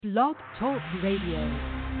Blog Talk Radio.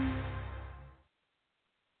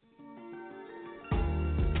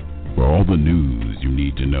 For all the news you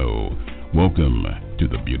need to know, welcome to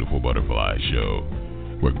the Beautiful Butterfly Show,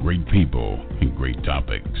 where great people and great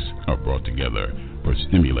topics are brought together for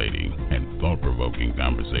stimulating and thought-provoking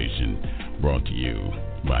conversation, brought to you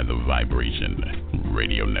by the Vibration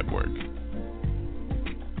Radio Network.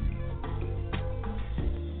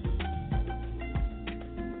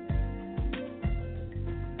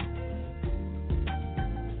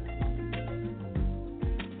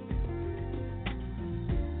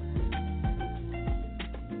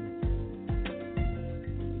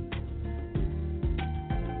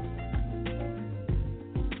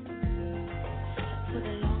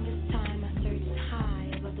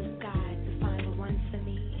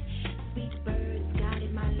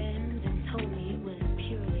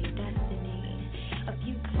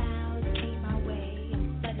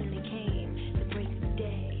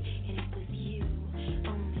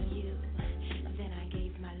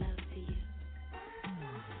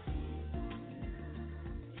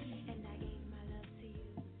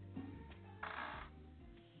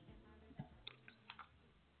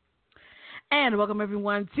 And welcome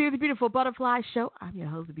everyone to the Beautiful Butterfly Show. I'm your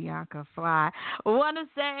host, Bianca Fly. I want to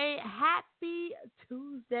say happy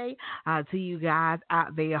Tuesday to you guys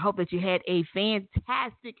out there. Hope that you had a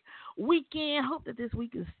fantastic weekend. Hope that this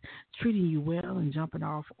week is treating you well and jumping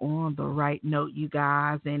off on the right note, you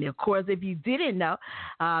guys. And of course, if you didn't know,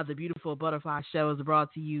 the Beautiful Butterfly Show is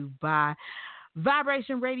brought to you by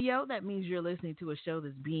Vibration Radio. That means you're listening to a show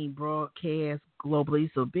that's being broadcast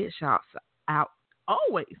globally. So big shouts out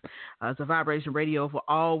always to Vibration Radio for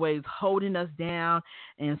always holding us down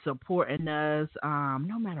and supporting us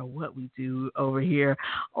no matter what we do over here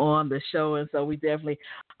on the show. And so we definitely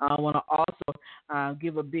want to also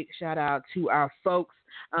give a big shout out to our folks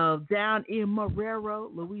down in Marrero,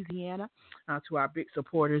 Louisiana, to our big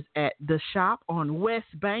supporters at The Shop on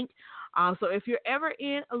West Bank. So if you're ever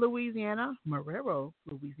in Louisiana, Marrero,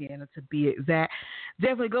 Louisiana to be exact,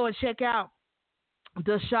 definitely go and check out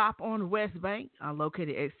The Shop on West Bank,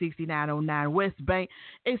 located at 6909 West Bank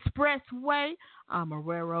Expressway,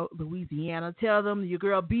 Marrero, Louisiana. Tell them your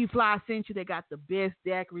girl B.Fly sent you. They got the best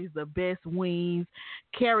daiquiris, the best wings,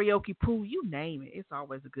 karaoke pool, you name it. It's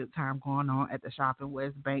always a good time going on at the Shop in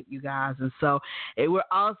West Bank, you guys. And so we're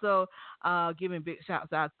also giving big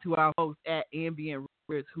shouts out to our folks at AMBYENT,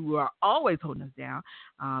 who are always holding us down.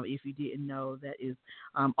 If you didn't know, that is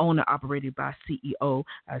owner operated by CEO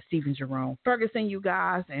Stephen Jerome Ferguson, you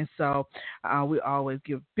guys. And so we always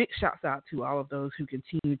give big shouts out to all of those who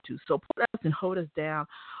continue to support us and hold us down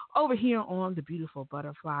over here on the Beautiful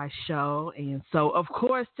Butterfly Show. And so, of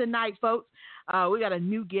course, tonight, folks, we got a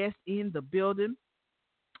new guest in the building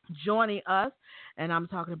joining us, and I'm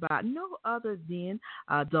talking about no other than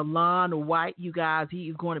Delon White, you guys. He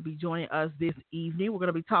is going to be joining us this evening. We're going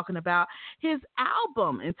to be talking about his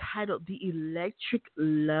album entitled The Electric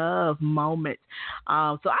Love Moment.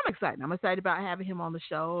 So I'm excited. I'm excited about having him on the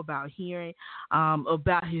show, about hearing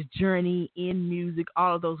about his journey in music,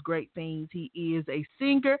 all of those great things. He is a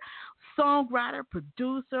singer, songwriter,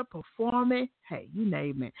 producer, performer, hey, you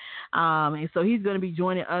name it. And so he's going to be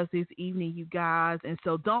joining us this evening, you guys. And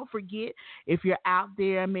so don't forget, if you're out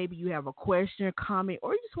there, maybe you have a question or comment,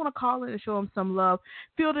 or you just want to call in and show him some love,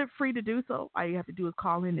 feel free to do so. All you have to do is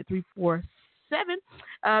call in at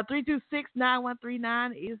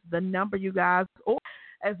 347-326-9139 is the number, you guys. Or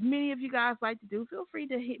as many of you guys like to do, feel free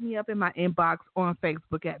to hit me up in my inbox on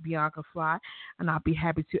Facebook at Bianca Fly, and I'll be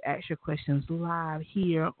happy to ask your questions live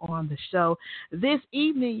here on the show this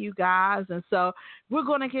evening, you guys. And so we're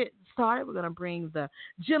going to get started. We're going to bring the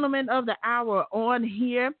gentleman of the hour on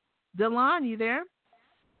here. Delon, you there?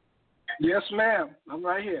 Yes, ma'am. I'm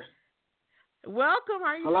right here. Welcome. How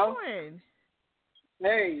are you Hello? doing?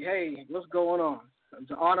 Hey, what's going on?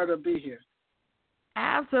 It's an honor to be here.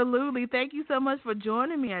 Absolutely. Thank you so much for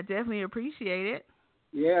joining me. I definitely appreciate it.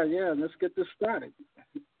 Yeah. Let's get this started.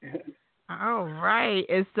 All right.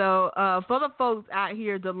 And so for the folks out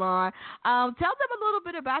here, Delon, tell them a little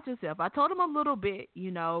bit about yourself. I told them a little bit,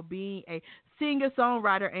 being a singer,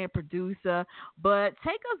 songwriter, and producer, but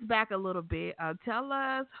take us back a little bit. Tell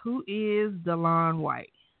us, who is Delon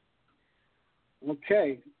White?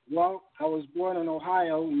 Okay. Well, I was born in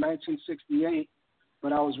Ohio in 1968,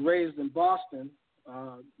 but I was raised in Boston.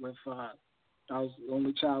 I was the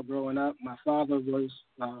only child growing up. My father was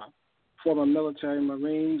former military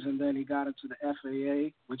Marines, and then he got into the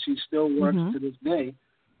FAA, which he still works to this day.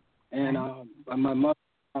 And my mother,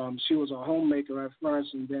 she was a homemaker at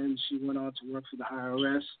first, and then she went on to work for the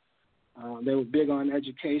IRS. They were big on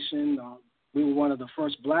education. we were one of the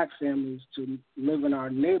first black families to live in our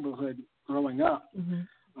neighborhood growing up.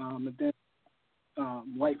 But then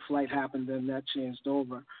white flight happened, and that changed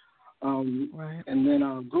over. Right. And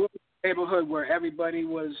then grew up in a neighborhood where everybody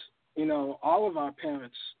was, all of our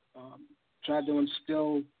parents tried to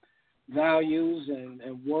instill values and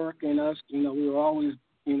work in us. We were always,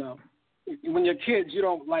 when you're kids, you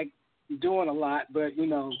don't like doing a lot, but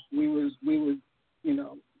we was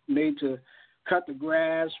made to cut the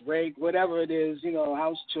grass, rake, whatever it is,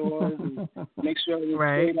 house chores, and make sure we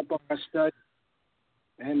stayed up on our studies.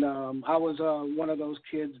 And I was one of those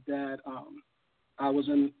kids that I was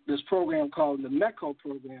in this program called the METCO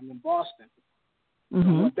program in Boston.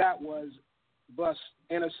 And what that was, bus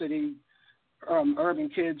inner city urban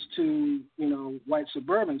kids to, white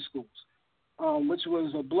suburban schools, which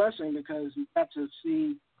was a blessing because you got to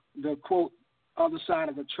see the, quote, other side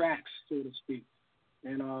of the tracks, so to speak.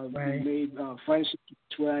 And we made friendships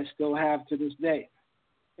where I still have to this day.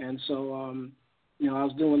 And so, I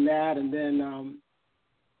was doing that. And then,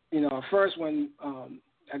 first when,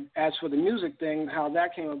 as for the music thing, how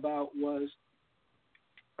that came about was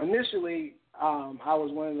initially I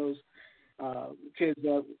was one of those kids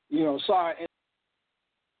that, saw it in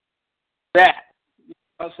that,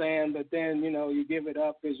 I'm saying, but then, you give it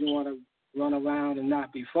up because you want to run around and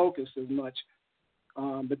not be focused as much.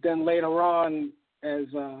 But then later on, as,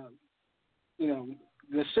 the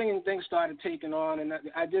singing thing started taking on, and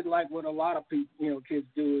I did like what a lot of people, kids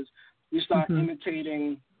do is you start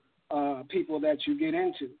imitating people that you get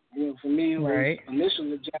into. For me, like,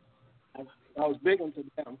 initially, I was big into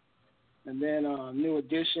them. And then New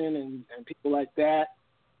Edition and people like that.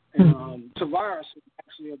 And Tavares was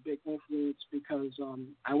actually a big influence because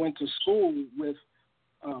I went to school with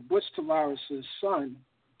Butch Tavares' son,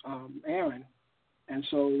 Aaron. And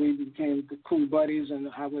so we became cool buddies, and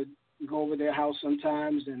I would go over their house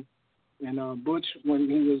sometimes. And Butch, when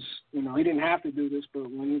he was, he didn't have to do this,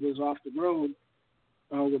 but when he was off the road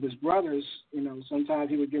with his brothers, sometimes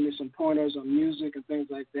he would give me some pointers on music and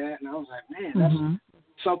things like that. And I was like, man, that's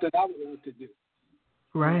something I would like to do.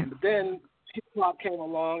 Right. But then hip-hop came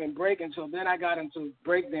along and breaking, so then I got into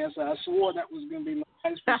breakdance. I swore that was going to be my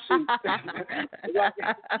life's pursuit. That's what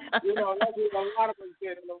a lot of us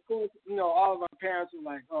did. And of course, all of our parents were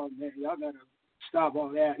like, oh, man, y'all got to stop all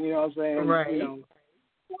that. You know what I'm saying? Right.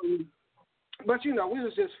 But, we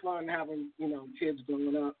was just fun having, kids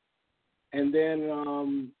growing up. And then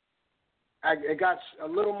it got a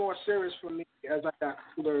little more serious for me as I got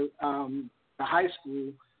older, to high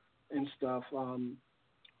school and stuff.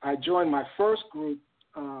 I joined my first group.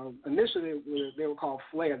 Initially, they were called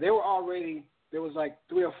FLAYRE. There was like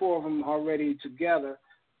 3 or 4 of them already together.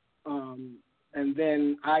 And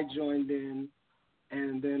then I joined in.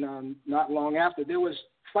 And then not long after, there was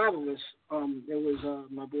 5 of us. There was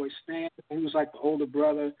my boy Stan. He was like the older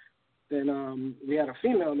brother. Then we had a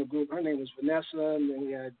female in the group. Her name was Vanessa. And then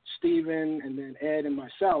we had Steven, and then Ed and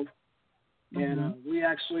myself. And we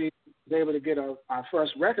actually was able to get our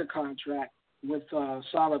first record contract with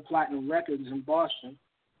Solid Platinum Records in Boston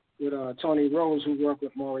with Tony Rose, who worked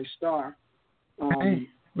with MAURICE STARR.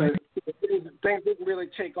 But things didn't really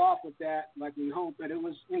take off with that like we hoped, but it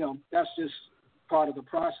was, that's just part of the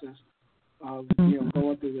process of,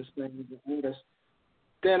 going through this thing.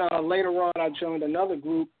 Then later on, I joined another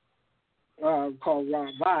group called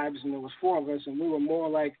RAW VIBEZ, and there was 4 of us, and we were more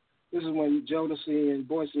like, this is when JODECI and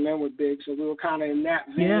Boyz II Men were big, so we were kind of in that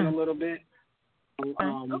vein a little bit.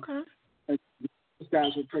 Okay. These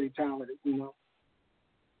guys were pretty talented,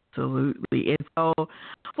 Absolutely. And so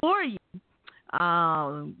for you,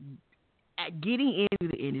 getting into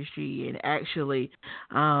the industry and actually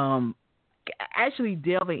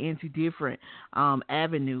delving into different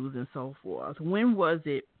avenues and so forth, when was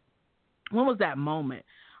that moment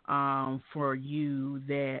for you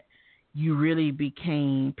that you really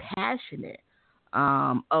became passionate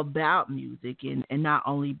about music and not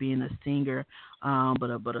only being a singer,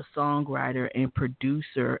 but a songwriter and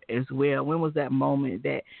producer as well? When was that moment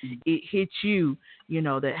that it hit you,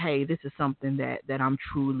 that, hey, this is something that I'm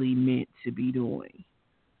truly meant to be doing?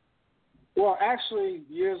 Well, actually,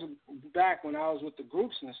 years back when I was with the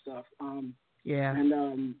groups and stuff, and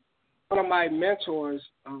one of my mentors,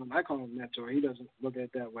 I call him mentor, he doesn't look at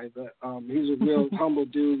it that way, but he's a real humble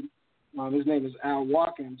dude. His name is Al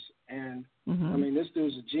Watkins, and I mean, this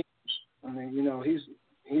dude's a genius. I mean,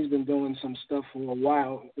 he's been doing some stuff for a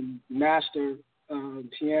while, master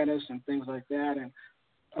pianist and things like that. And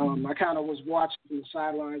I kind of was watching from the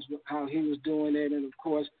sidelines how he was doing it, and of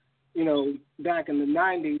course, back in the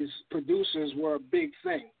 '90s, producers were a big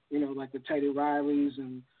thing. Like the Teddy Rileys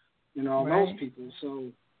and all those people.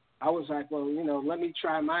 So I was like, well, let me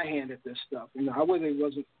try my hand at this stuff. I really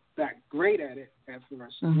wasn't that great at it at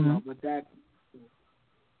first, but that,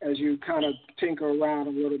 as you kind of tinker around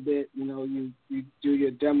a little bit, you do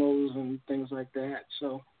your demos and things like that.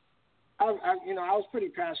 So, I was pretty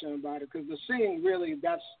passionate about it because the singing really,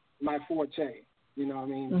 that's my forte. You know what I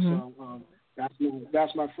mean? So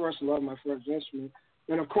that's my first love, my first instrument.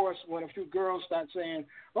 And of course, when a few girls start saying,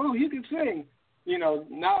 "Oh, you can sing," now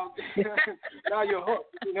now you're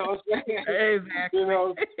hooked. You know what I'm saying? Exactly.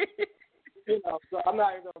 So I'm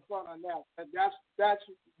not even gonna front on that. But that's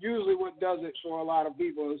usually what does it for a lot of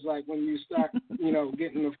people. Is like when you start,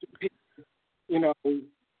 getting a few people,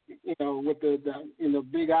 with the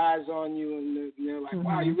big eyes on you, and they're like,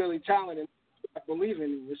 "Wow, you're really talented."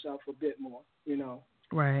 Believing in yourself a bit more,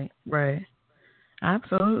 Right.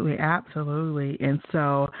 Absolutely. And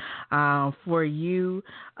so, for you,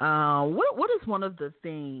 what is one of the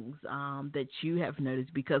things that you have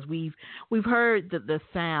noticed? Because we've heard the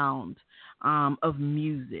sound of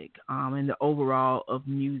music and the overall of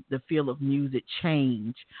the feel of music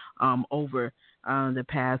change over the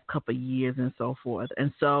past couple of years and so forth.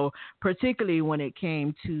 And so, particularly when it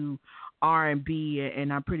came to R&B,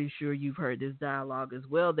 and I'm pretty sure you've heard this dialogue as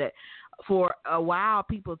well, that for a while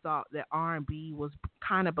people thought that R&B was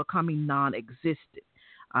kind of becoming non-existent.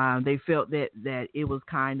 They felt that it was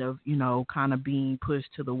kind of being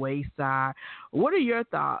pushed to the wayside. What are your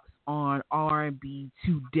thoughts on R&B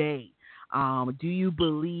today? Do you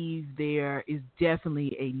believe there is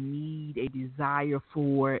definitely a need, a desire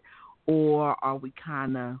for it, or are we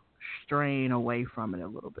kind of straying away from it a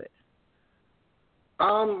little bit?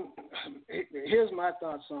 Here's my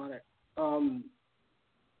thoughts on it.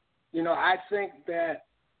 I think that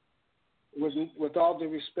with all due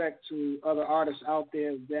respect to other artists out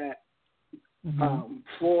there, that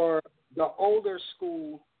for the older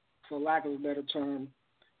school, for lack of a better term,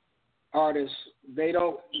 artists, they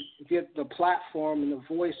don't get the platform and the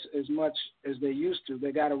voice as much as they used to.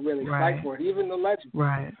 They got to really fight for it. Even the legends.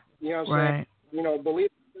 Right. You know what I'm saying? Believe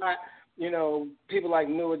it or not, people like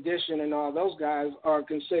New Edition and all those guys are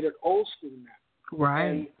considered old school now. Right.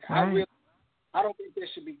 And I don't think they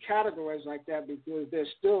should be categorized like that because they're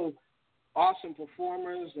still awesome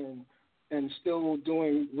performers and still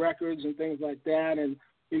doing records and things like that. And,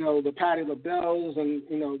 the Patti LaBelle's and,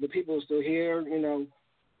 the people are still here,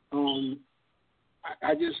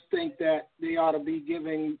 I just think that they ought to be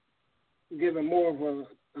given more of a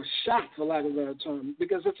shot, for lack of a better term,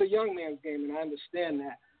 because it's a young man's game, and I understand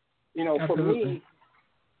that. For me,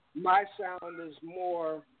 my sound is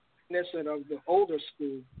more reminiscent of the older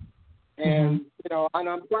school. And, and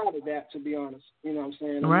I'm proud of that, to be honest. You know what I'm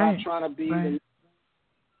saying? I'm not trying to be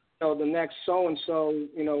the next so-and-so,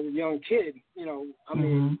 young kid. I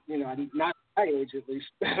mean, not my age at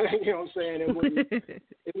least. You know what I'm saying? It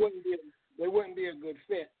wouldn't be a good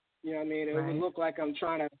fit. You know what I mean? It would look like I'm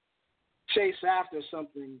trying to chase after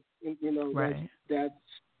something, that's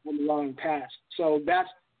long past. So that's,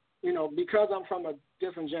 because I'm from a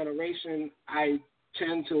different generation, I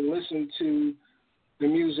tend to listen to the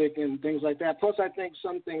music and things like that. Plus, I think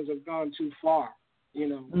some things have gone too far,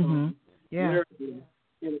 lyrically.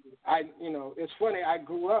 It's funny. I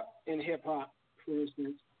grew up in hip hop, for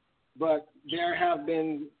instance, but there have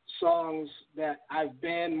been songs that I've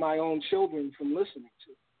banned my own children from listening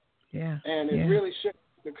to. Yeah. And it really shouldn't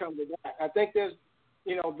have come to that. I think there's,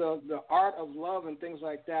 the art of love and things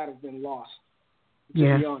like that have been lost.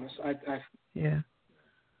 To be honest,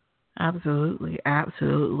 absolutely.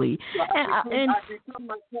 So I become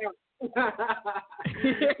my parent.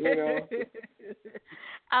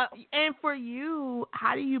 And for you,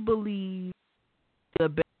 how do you believe the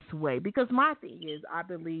best way? Because my thing is, I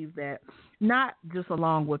believe that not just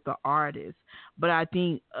along with the artists, but I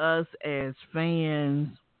think us as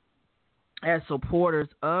fans, as supporters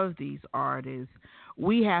of these artists,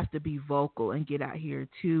 we have to be vocal and get out here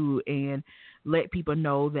too and let people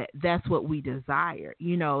know that that's what we desire,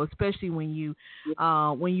 especially when you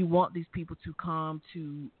want these people to come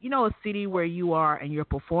to, a city where you are and you're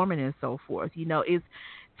performing and so forth. It's,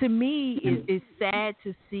 to me, it's sad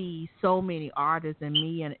to see so many artists, and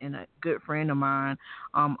me and a good friend of mine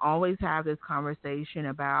always have this conversation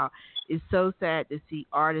about, it's so sad to see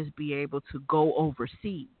artists be able to go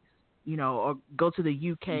overseas, or go to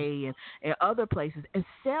the UK and other places and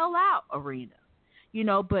sell out arenas,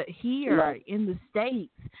 but here in the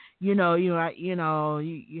States, you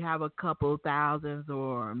have a couple thousands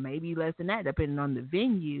or maybe less than that, depending on the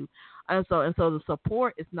venue. And so the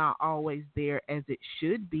support is not always there as it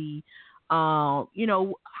should be. How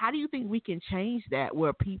do you think we can change that,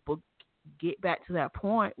 where people get back to that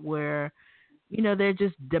point where, they're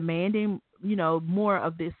just demanding more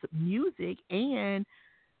of this music and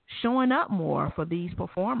showing up more for these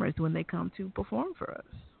performers when they come to perform for us.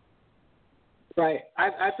 Right.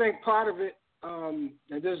 I think part of it, and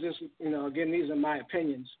this is just, again, these are my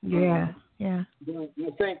opinions. Yeah. But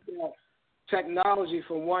I think that technology,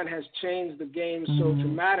 for one, has changed the game so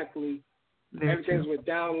dramatically. Everything's with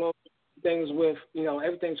downloads, things with,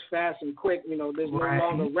 everything's fast and quick. There's no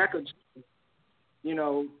longer records.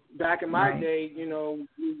 Back in my day, you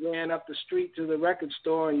ran up the street to the record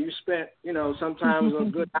store and you spent, sometimes a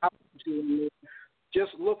good hour or two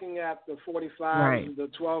just looking at the 45, the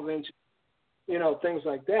 12-inch, things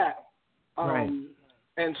like that.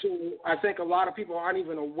 And so I think a lot of people aren't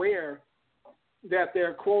even aware that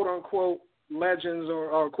they're quote-unquote legends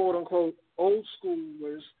or quote-unquote old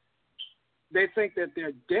schoolers. They think that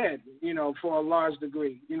they're dead, for a large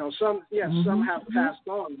degree. Some have passed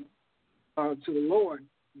on to the Lord,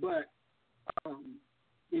 but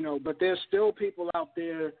but there's still people out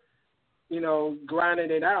there,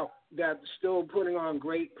 grinding it out, that's still putting on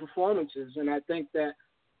great performances. And I think that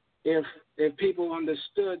if people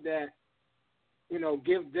understood that,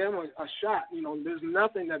 give them a shot, there's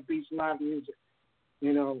nothing that beats live music.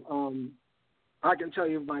 I can tell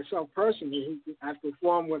you myself personally, I've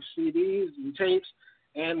performed with CDs and tapes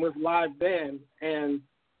and with live band, and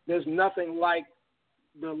there's nothing like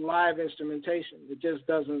the live instrumentation. It just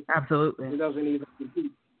doesn't. Absolutely. It doesn't even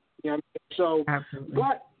compete. So, absolutely.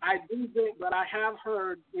 But I do think, but I have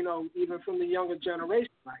heard, even from the younger generation,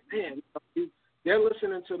 like, man, they're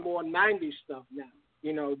listening to more 90s stuff now,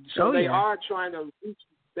 so they are trying to reach,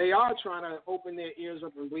 they are trying to open their ears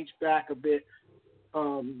up and reach back a bit.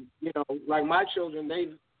 Like my children,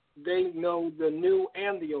 they know the new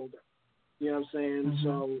and the older. You know what I'm saying?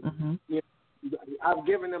 So, I've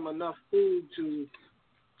given them enough food to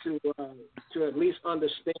at least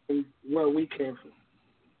understand where we came from.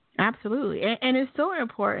 Absolutely. And it's so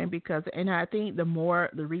important because, and I think the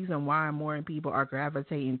reason why more people are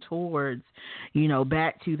gravitating towards,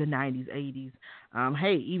 back to the 90s, 80s,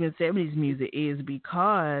 even 70s music is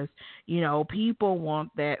because, people want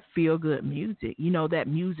that feel-good music, that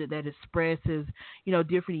music that expresses,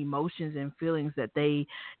 different emotions and feelings that they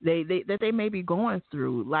may be going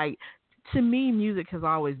through. Like, to me, music has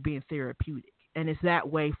always been therapeutic. And it's that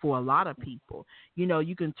way for a lot of people.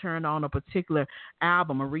 You can turn on a particular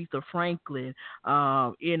album, Aretha Franklin,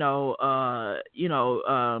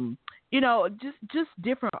 just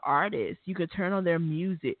different artists. You could turn on their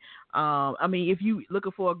music. If you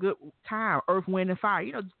looking for a good time, Earth, Wind, and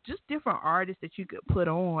Fire, just different artists that you could put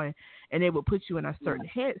on, and it would put you in a certain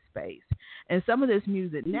headspace. And some of this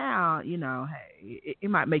music now, it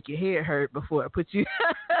might make your head hurt before it puts you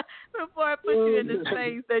you in the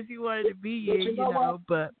space that you wanted to be in.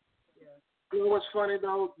 But what's funny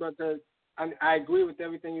though? But I agree with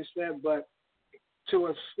everything you said, but to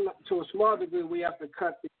a small degree, we have to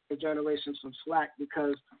cut the generation some slack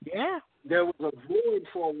because there was a void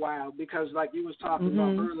for a while. Because like you was talking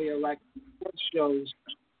about earlier, like sports shows,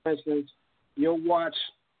 for instance, you'll watch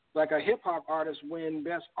like a hip hop artist win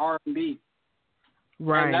best R&B,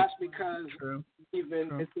 right? And that's because it's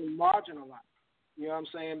been marginalized. You know what I'm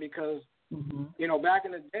saying? Because back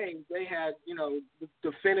in the day, they had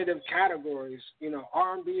definitive categories.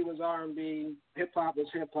 R&B was R&B, hip hop was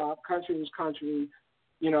hip hop, country was country.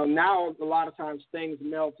 Now a lot of times things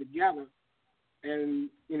meld together, and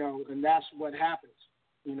and that's what happens.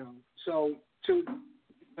 So to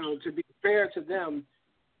be fair to them,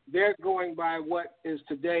 they're going by what is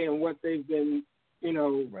today and what they've been.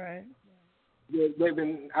 Right. They've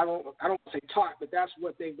been. I don't say taught, but that's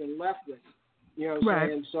what they've been left with. You know what I'm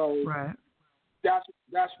saying? So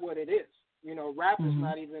that's what it is. Rap is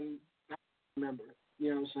not even remember. You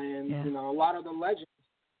know what I'm saying? Yeah. A lot of the legends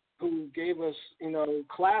who gave us,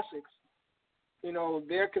 classics,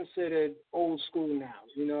 they're considered old school now,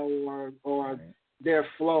 or their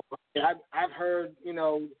flow. I've heard,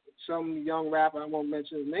 some young rapper, I won't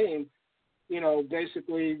mention his name,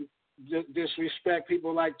 basically disrespect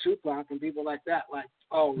people like Tupac and people like that. Like,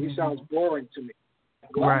 oh, he sounds boring to me.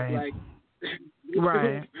 Right. Like,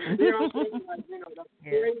 right. What I'm saying? Like, that's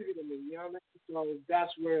crazy to me. You know what I mean? So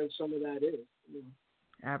that's where some of that is.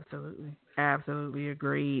 Absolutely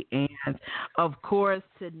agree. And of course,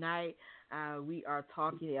 tonight we are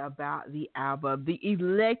talking about the album, The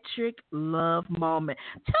Electric Love Moment.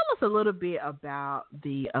 Tell us a little bit about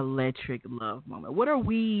the Electric Love Moment. What are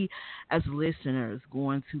we as listeners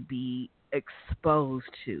going to be exposed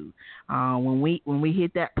to when we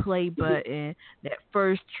hit that play button, that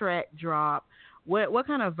first track drop? What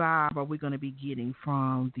kind of vibe are we going to be getting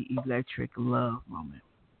from The Electric Love Moment?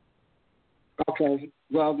 Okay,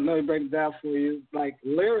 well, let me break it down for you. Like,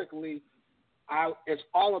 lyrically, it's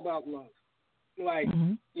all about love. Like,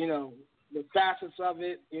 you know, the facets of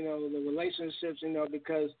it, you know, the relationships, you know,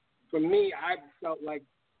 because for me, I felt like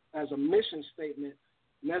as a mission statement,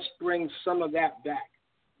 let's bring some of that back.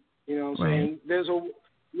 You know what I'm saying?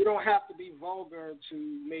 You don't have to be vulgar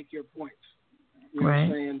to make your points. You know what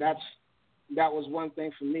I'm saying? That was one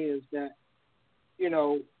thing for me is that, you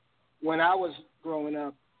know, when I was growing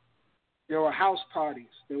up, there were house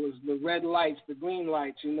parties. There was the red lights, the green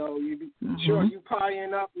lights. You know, sure, you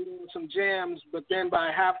partying up, you doing some jams, but then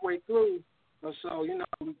by halfway through or so, you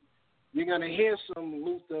know, you're gonna hear some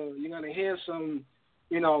Luther. You're gonna hear some,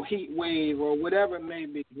 you know, Heat Wave or whatever it may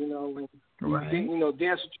be. You know, and you know,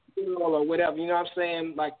 Dance with Your Girl or whatever. You know what I'm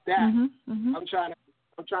saying? Like that. I'm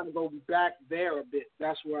trying to go back there a bit.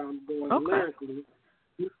 That's where I'm going lyrically.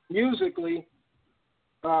 Musically,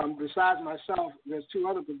 besides myself, there's two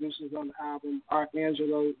other producers on the album.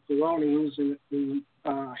 ArcAngelo Gorgoni, who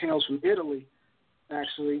hails from Italy,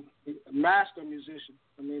 actually, a master musician.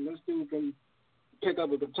 I mean, this dude can pick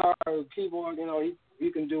up a guitar, a keyboard, you know,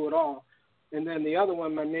 he can do it all. And then the other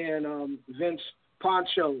one, my man, Vince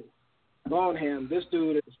PUNCHO, Bonham. This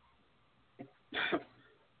dude is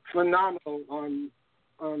phenomenal on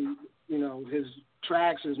you know, his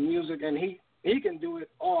tracks, his music, and he can do it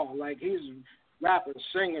all. Like, he's a rapper,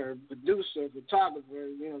 singer, producer, photographer,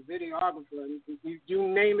 you know, videographer. You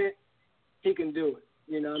name it, he can do it.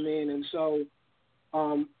 You know what I mean? And so,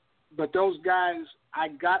 but those guys, I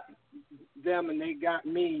got them and they got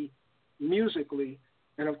me musically.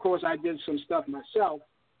 And, of course, I did some stuff myself.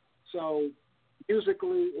 So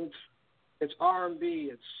musically, it's R&B,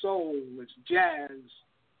 it's soul, it's jazz.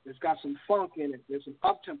 It's got some funk in it. There's some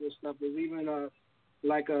up-tempo stuff. There's even a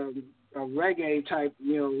reggae type,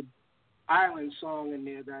 you know, island song in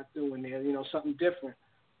there that I threw in there, you know, something different.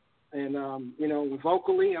 And, you know,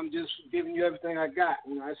 vocally, I'm just giving you everything I got.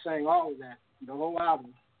 You know, I sang all of that, the whole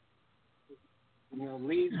album. You know,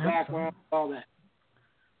 leads, background, all that.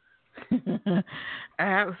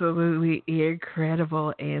 Absolutely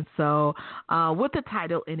incredible. And so with the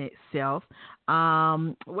title in itself,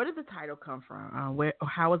 where did the title come from?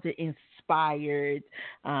 How was it inspired?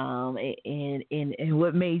 And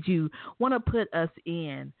what made you want to put us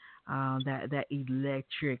in that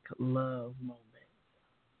electric love moment?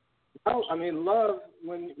 Oh, I mean, love,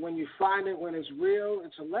 when you find it, when it's real,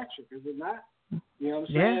 it's electric, is it not? You know what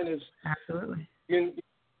I'm saying? Yeah, absolutely.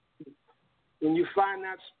 When you find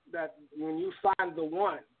that when you find the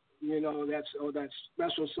one, you know, that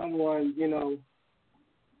special someone, you know,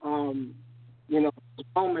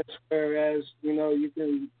 moments whereas, you know, you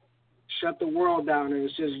can shut the world down and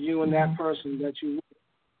it's just you and that person that you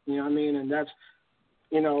know what I mean? And that's,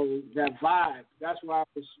 you know, that vibe. That's what I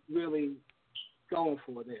was really going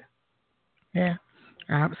for there. Yeah.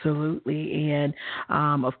 Absolutely. And,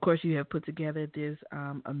 of course, you have put together this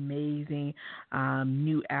amazing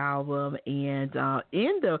new album. And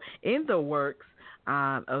in the works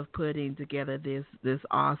of putting together this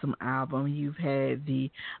awesome album, you've had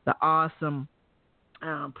the awesome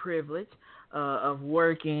privilege of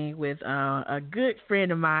working with a good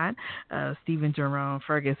friend of mine, Jerome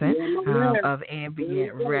Ferguson of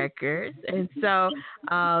Ambient Records. And so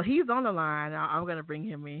he's on the line. I'm going to bring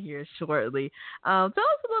him in here shortly. Tell us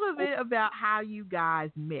a little bit about how you guys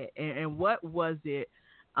met and what was it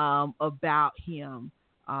about him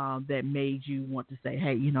that made you want to say,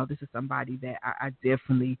 hey, you know, this is somebody that I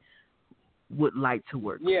definitely would like to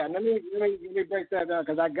work with. Yeah, let me break that down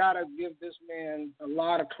because I got to give this man a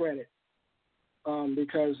lot of credit.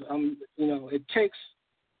 Because, you know, it takes,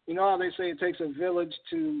 you know how they say it takes a village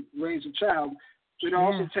to raise a child. It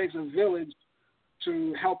also takes a village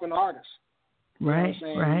to help an artist. Right, you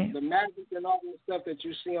know right. The magic and all the stuff that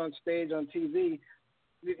you see on stage, on TV,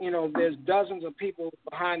 you know, there's dozens of people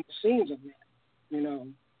behind the scenes of that, you know.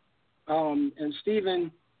 And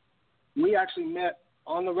Stephen, we actually met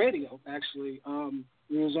on the radio, actually.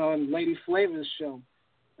 He was on Lady Flavor's show.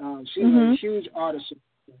 She's a huge artist.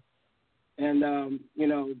 And, you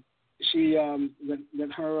know, she,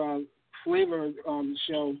 that her Flavor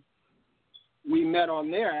show, we met on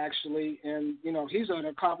there, actually. And, you know, he's an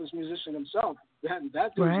accomplished musician himself. That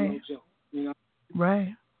dude's no joke, you know.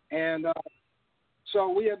 Right. And so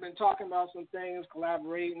we have been talking about some things,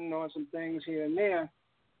 collaborating on some things here and there.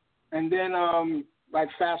 And then, like,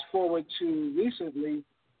 fast forward to recently,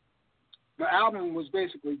 the album was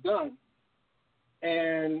basically done.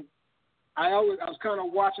 And I was kind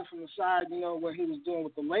of watching from the side, you know, what he was doing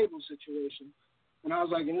with the label situation. And I was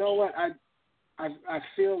like, you know what, I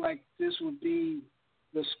feel like this would be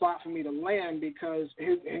the spot for me to land because,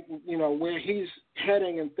 you know, where he's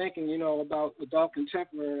heading and thinking, you know, about adult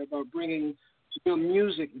contemporary, about bringing real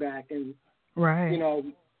music back and Right. You know,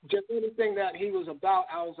 just anything that he was about,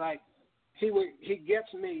 I was like, he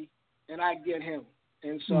gets me and I get him.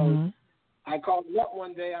 And so I called him up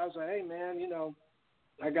one day. I was like, hey, man, you know,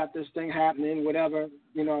 I got this thing happening, whatever,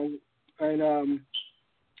 you know. And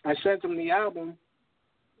I sent him the album.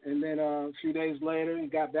 And then a few days later, he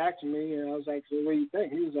got back to me, and I was like, so what do you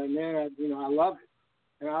think? He was like, man, I love it.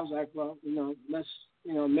 And I was like, well, you know, let's,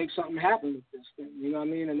 you know, make something happen with this thing. You know what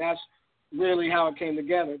I mean? And that's really how it came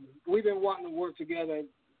together. We've been wanting to work together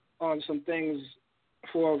on some things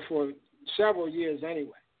for several years anyway.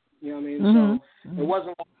 You know what I mean? So it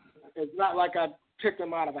wasn't, it's not like I picked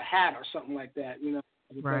him out of a hat or something like that, you know?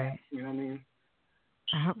 Right. You know what I mean?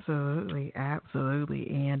 Absolutely.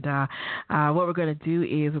 And what we're going to do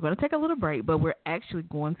is we're going to take a little break, but we're actually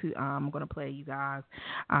going to, I'm going to play you guys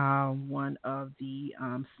one of the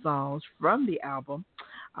songs from the album.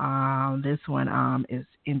 This one is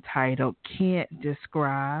entitled Can't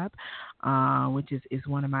Describe, which is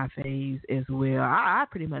one of my faves as well. I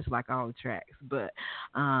pretty much like all the tracks, but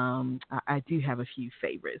I do have a few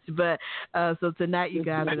favorites. But so tonight you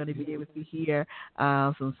guys are going to be able to hear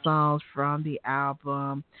some songs from the album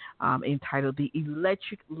entitled The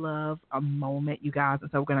Electric Love Moment, you guys. And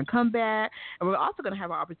so we're going to come back, and we're also going to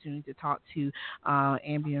have an opportunity to talk to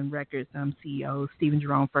Ambient Records CEO Stephen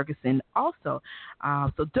Jerome Ferguson also.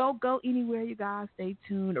 So don't go anywhere, you guys. Stay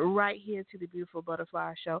tuned right here to the Beautiful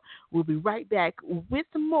Butterfly Show. We'll be right back with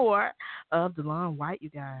more of Delon White, you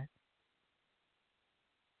guys.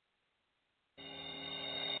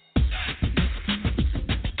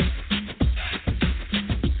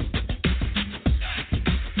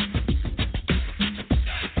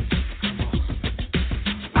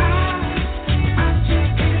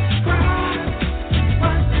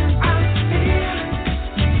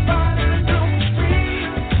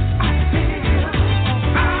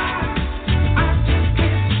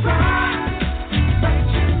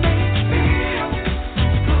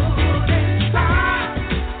 Feel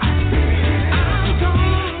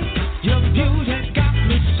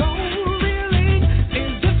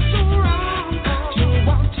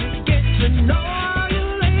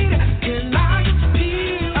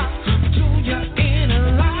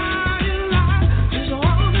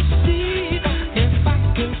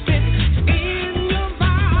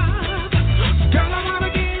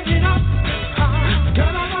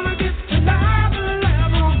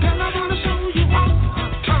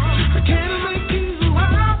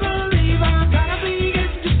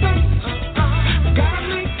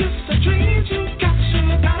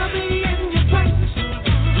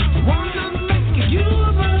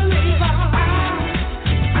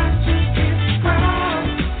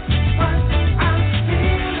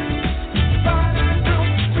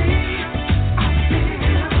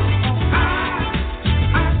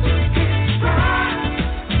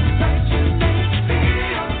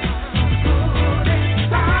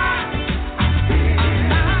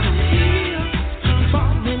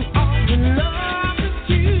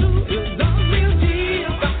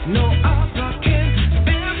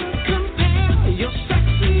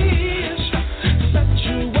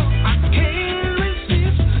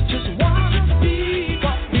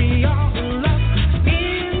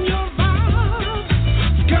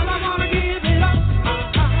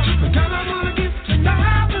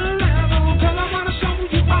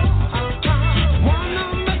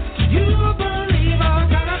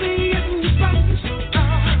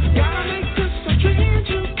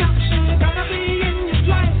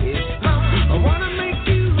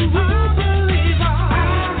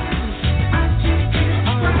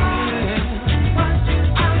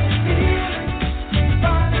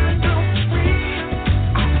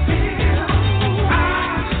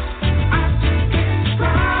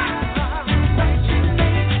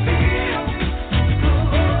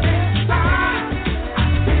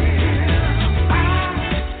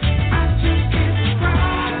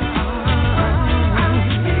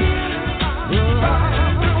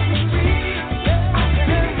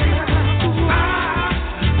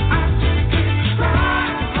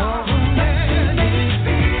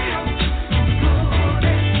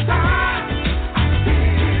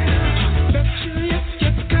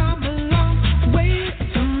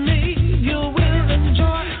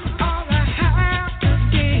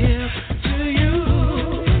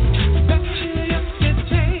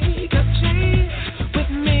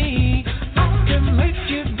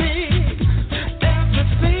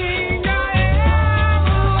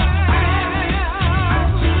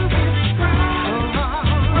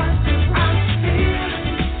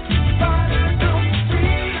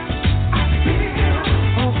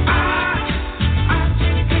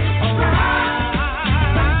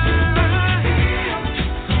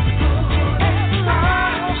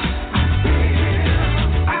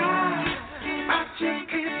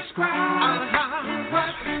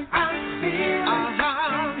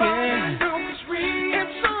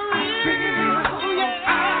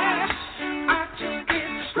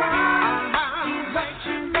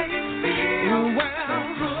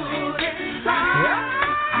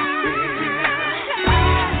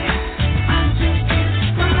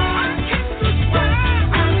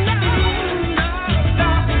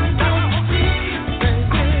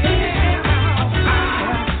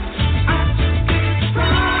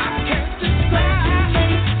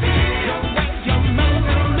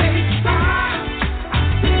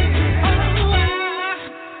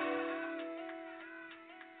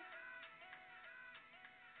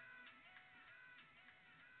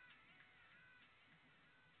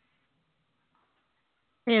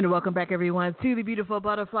And welcome back, everyone, to the Beautiful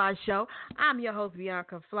Butterfly Show. I'm your host,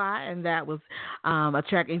 Bianca Fly, and that was a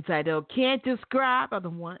track entitled Can't Describe by the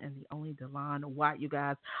one and the only Delon White, you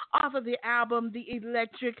guys, off of the album, The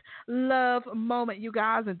Electric Love Moment, you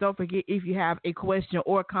guys. And don't forget, if you have a question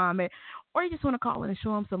or comment, or you just want to call in and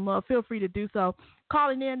show them some love, feel free to do so.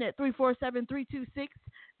 Calling in at 347-326-9139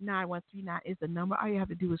 is the number. All you have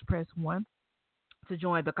to do is press 1 to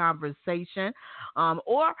join the conversation,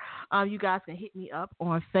 or you guys can hit me up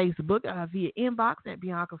on Facebook via inbox at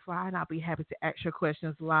Bianca Fly, and I'll be happy to ask your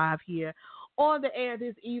questions live here on the air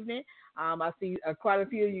this evening. I see quite a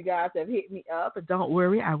few of you guys have hit me up, but don't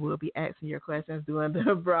worry, I will be asking your questions during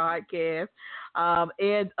the broadcast.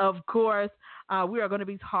 And of course, we are going to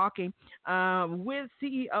be talking with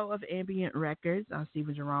CEO of Ambient Records,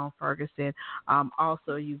 Stephen Jerome Ferguson,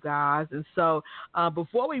 also, you guys. And so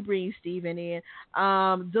before we bring Stephen in,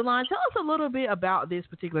 Delon, tell us a little bit about this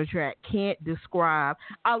particular track, Can't Describe.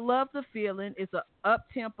 I love the feeling. It's an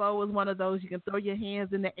up-tempo. It's one of those you can throw your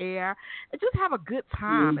hands in the air and just have a good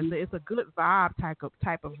time. Mm-hmm. It's a good vibe type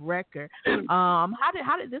of record. How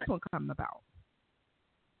did this one come about?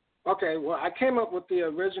 Okay, well, I came up with the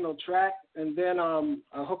original track, and then I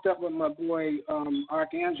hooked up with my boy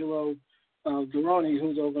ArcAngelo Gorgoni,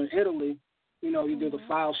 who's over in Italy. You know, he did the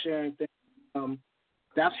file sharing thing.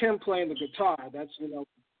 That's him playing the guitar. That's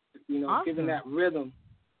awesome. Giving that rhythm.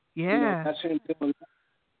 Yeah, that's him doing that.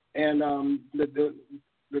 And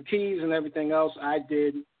the keys and everything else I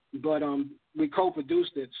did, but we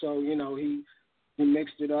co-produced it. So he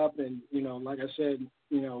mixed it up, and like I said,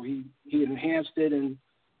 he enhanced it and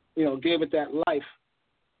gave it that life.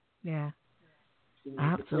 Yeah,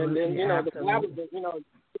 absolutely. And then absolutely.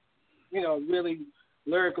 the really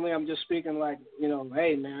lyrically, I'm just speaking like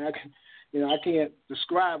hey man, I can't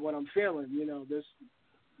describe what I'm feeling.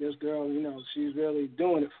 This girl, she's really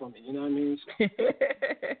doing it for me. You know what I mean?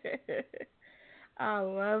 I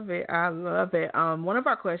love it. I love it. One of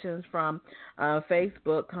our questions from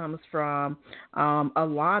Facebook comes from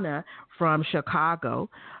Alana from Chicago.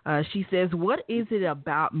 She says, what is it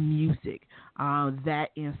about music that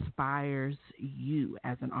inspires you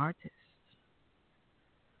as an artist?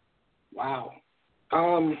 Wow.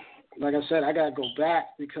 Like I said, I got to go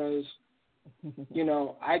back because,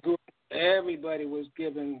 I grew up, everybody was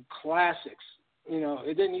giving classics.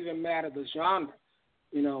 It didn't even matter the genre.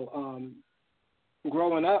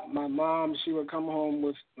 Growing up, my mom, she would come home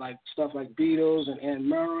with like stuff like Beatles and Anne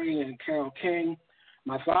Murray and Carole King.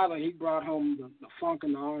 My father, he brought home the funk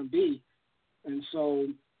and the R&B. And so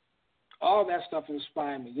all that stuff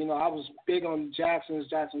inspired me. I was big on Jackson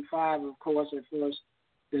 5, of course, at first.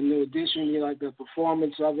 The New Edition, like the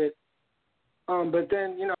performance of it. But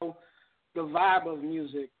then, the vibe of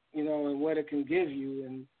music, and what it can give you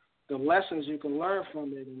and the lessons you can learn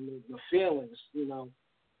from it and the feelings,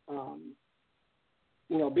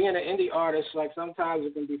 being an indie artist, like sometimes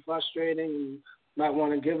it can be frustrating and you might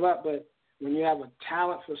want to give up, but when you have a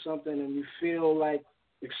talent for something and you feel like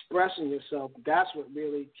expressing yourself, that's what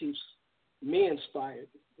really keeps me inspired,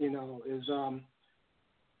 it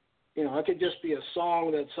could just be a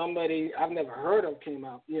song that somebody I've never heard of came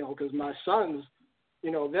out, because my sons,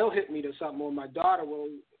 they'll hit me to something, or my daughter will,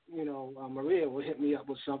 Maria will hit me up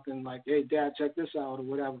with something like, hey, Dad, check this out or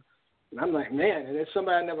whatever. And I'm like, man, and it's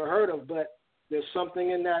somebody I never heard of, but there's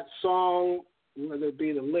something in that song, whether it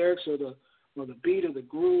be the lyrics or the beat or the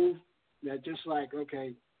groove, that just like,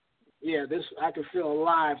 okay, yeah, this I can feel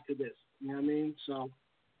alive to this. You know what I mean? So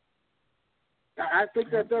I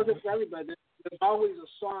think that does it for everybody. There's always a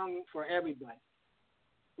song for everybody.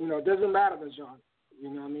 It doesn't matter the genre. You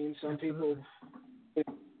know what I mean? Some people,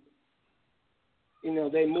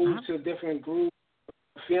 they move to different grooves,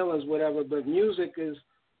 feelings, whatever. But music is,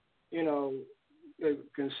 it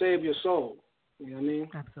can save your soul. You know what I mean?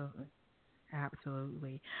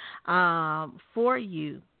 Absolutely. For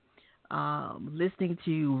you, listening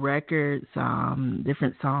to records,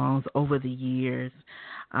 different songs over the years,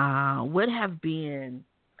 what have been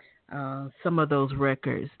some of those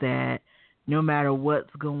records that no matter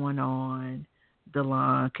what's going on,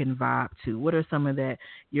 Delon can vibe to? What are some of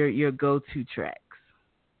your go-to tracks?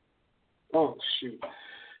 Oh shoot,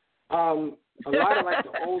 a lot of like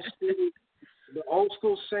the old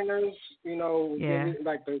school singers,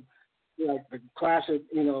 like the classic,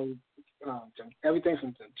 everything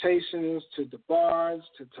from Temptations to DeBarge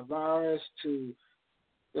to Tavares to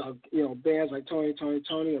bands like Tony,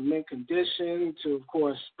 and Mint Condition to, of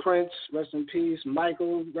course, Prince, rest in peace,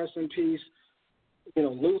 Michael, rest in peace,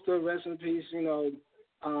 Luther, rest in peace,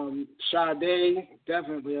 Sade,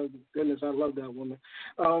 definitely, oh goodness, I love that woman.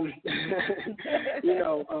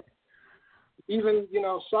 even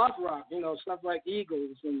soft rock, stuff like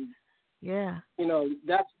Eagles and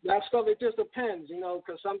that stuff. It just depends,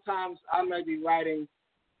 because sometimes I may be writing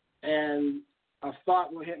and a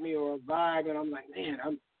thought will hit me or a vibe, and I'm like, man,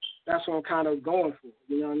 that's what I'm kind of going for.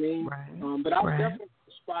 You know what I mean? Right. But I was definitely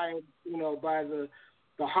inspired, by the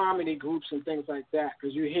harmony groups and things like that,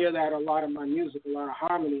 because you hear that a lot in my music, a lot of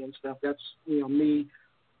harmony and stuff. That's me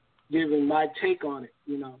giving my take on it.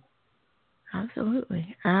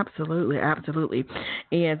 Absolutely. And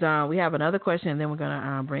we have another question, and then we're going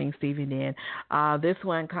to bring Stephen in. This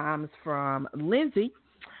one comes from Lindsay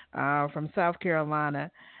from South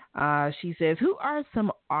Carolina. She says, who are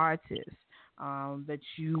some artists that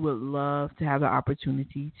you would love to have the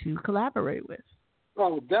opportunity to collaborate with?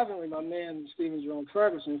 Oh, definitely my man, Jerome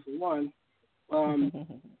Ferguson, for one.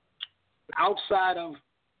 Outside of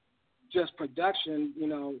just production,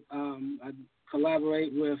 I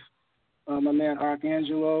collaborate with my man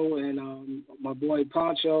ArcAngelo and my boy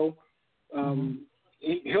PUNCHO.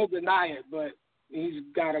 He'll deny it, but he's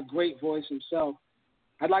got a great voice himself.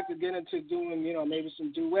 I'd like to get into doing, maybe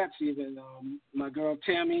some duets even. My girl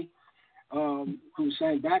Tammy, who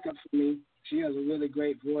sang backup for me, she has a really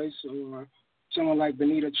great voice. Or someone like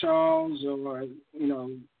Benita Charles, or,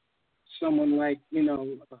 someone like,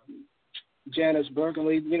 Janice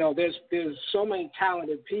Berkeley. There's so many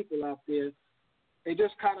talented people out there. It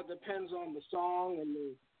just kind of depends on the song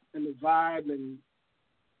and the vibe and,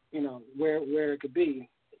 where it could be.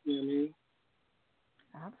 You know what I mean?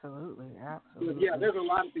 Absolutely. Yeah, there's a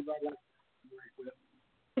lot of people I like to work with.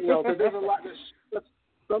 Because there's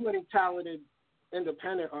so many talented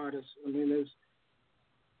independent artists. I mean,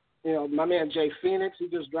 there's, my man Jay Phoenix, he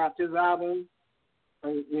just dropped his album.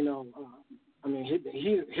 His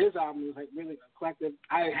album is like really eclectic.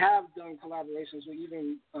 I have done collaborations with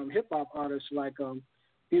even hip hop artists like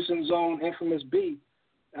Houston's own Infamous B.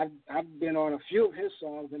 I've been on a few of his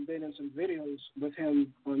songs and been in some videos with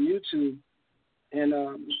him on YouTube. And,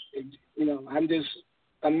 I'm just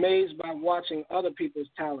amazed by watching other people's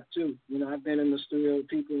talent, too. I've been in the studio with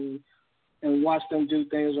people and watched them do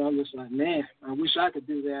things where I'm just like, man, I wish I could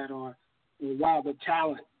do that, or wow, the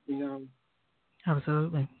talent,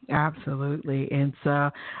 Absolutely. And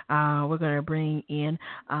so we're going to bring in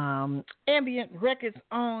Ambient Records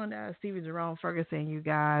on Stephen Jerome Ferguson, you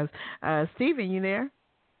guys. Stephen, you there?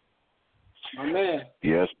 My man.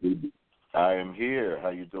 Yes, baby. I am here. How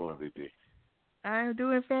you doing, VP? I'm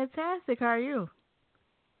doing fantastic. How are you?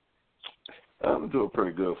 I'm doing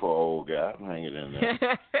pretty good for an old guy. I'm hanging in there.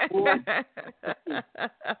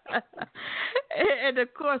 And,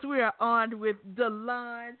 of course, we are on with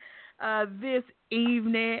Delon this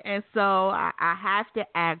evening. And so I have to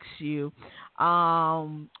ask you,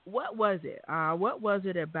 what was it? What was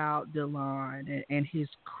it about Delon and his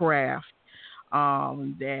craft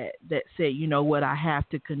that said, you know what, I have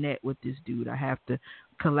to connect with this dude. I have to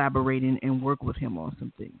collaborate and work with him on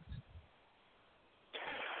some things?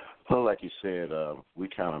 Well, like you said, we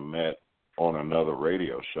kind of met on another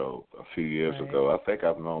radio show a few years ago. I think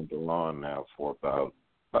I've known Delon now for about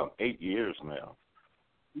 8 years now.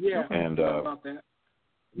 Yeah, and about that.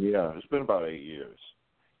 Yeah, it's been about 8 years.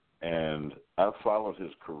 And I followed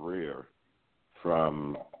his career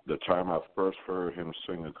from the time I first heard him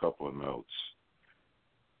sing a couple of notes.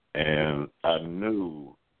 And I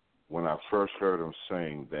knew when I first heard him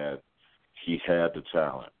sing that he had the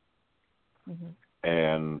talent.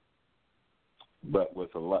 But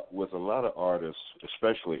with a lot of artists,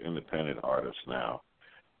 especially independent artists now,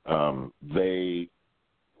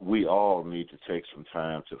 we all need to take some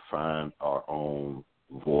time to find our own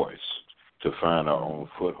voice, to find our own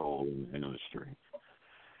foothold in the industry.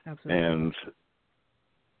 Absolutely. And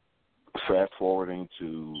fast forwarding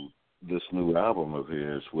to this new album of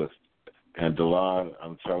his and Delon,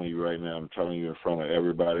 I'm telling you right now, I'm telling you in front of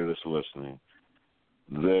everybody that's listening,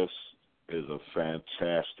 this is a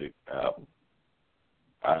fantastic album.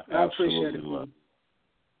 I absolutely love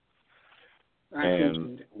it.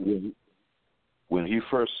 And when he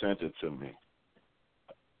first sent it to me,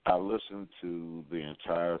 I listened to the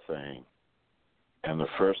entire thing, and the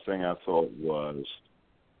first thing I thought was,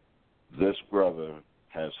 this brother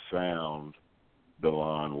has found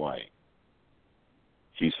Delon White.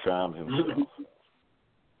 He's found himself.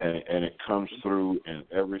 And it comes through in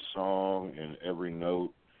every song, in every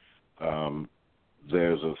note.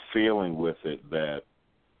 There's a feeling with it that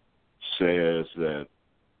says that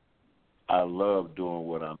I love doing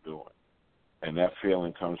what I'm doing. And that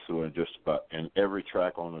feeling comes through in just about in every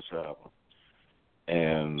track on this album.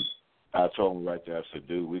 And I told him right there, I said,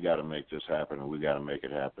 dude, we got to make this happen, and we got to make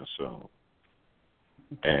it happen soon.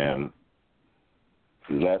 And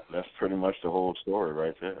that's pretty much the whole story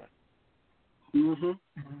right there. Mm-hmm.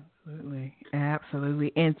 Absolutely,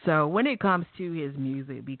 absolutely. And so, when it comes to his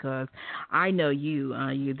music, because I know you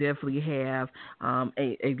definitely have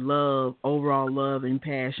a love, overall love and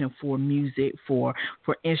passion for music, for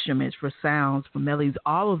instruments, for sounds, for melodies,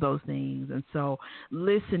 all of those things. And so,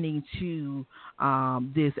 listening to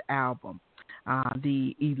this album,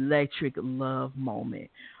 the Electric Love Moment,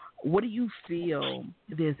 what do you feel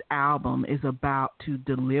this album is about to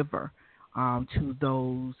deliver to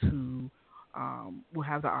those who will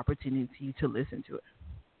have the opportunity to listen to it?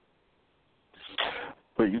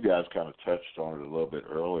 But you guys kind of touched on it a little bit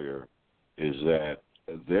earlier, is that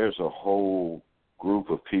there's a whole group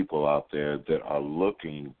of people out there that are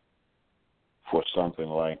looking for something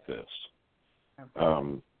like this.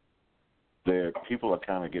 People are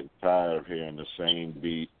kind of getting tired of hearing the same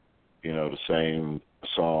beat, the same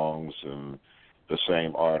songs and the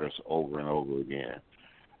same artists over and over again.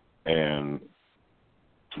 And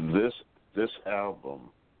this album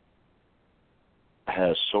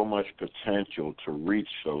has so much potential to reach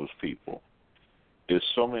those people. There's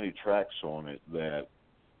so many tracks on it that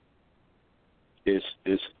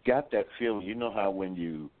it's got that feeling. You know how when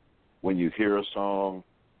you hear a song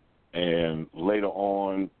and later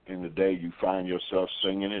on in the day you find yourself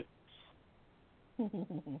singing it?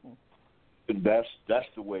 That's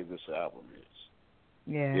the way this album is.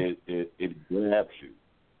 Yeah. It grabs you,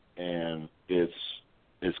 and it's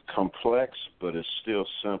complex, but it's still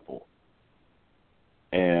simple,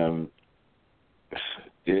 and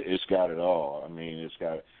it's got it all. I mean, it's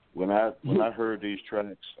got. When I heard these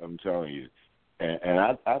tracks, I'm telling you, and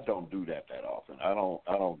I don't do that often. I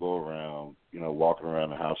don't go around, walking around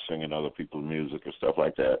the house singing other people's music and stuff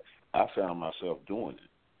like that. I found myself doing it,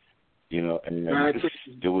 and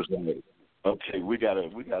it was like, okay, we gotta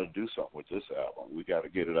do something with this album. We gotta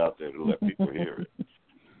get it out there to let people hear it.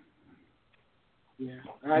 Yeah,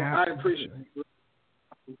 I appreciate it.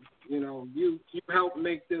 You helped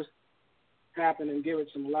make this happen and give it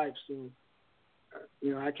some life. So,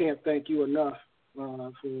 I can't thank you enough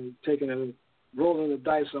for rolling the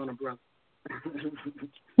dice on it, brother.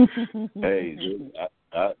 Hey,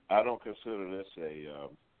 I don't consider this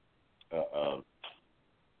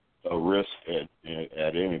a risk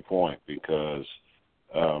at any point, because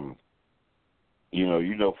you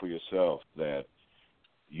know for yourself that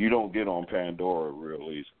you don't get on Pandora real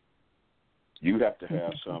easy. You have to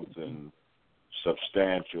have something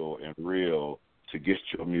substantial and real to get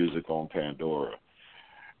your music on Pandora.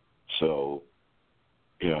 So,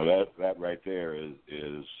 that right there is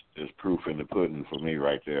proof in the pudding for me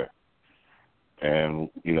right there. And,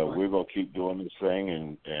 we're going to keep doing this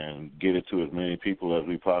thing and get it to as many people as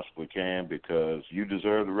we possibly can, because you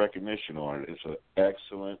deserve the recognition on it. It's an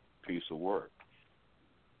excellent piece of work.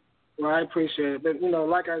 Well, I appreciate it. But,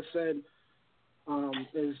 like I said, I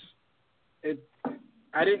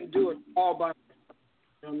didn't do it all by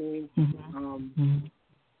myself.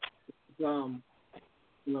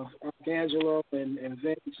 ArcAngelo and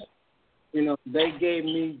Vince, they gave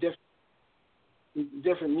me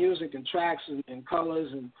different music and tracks and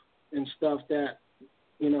colors and stuff that,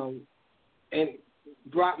 and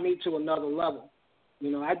brought me to another level.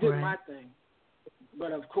 I did my thing.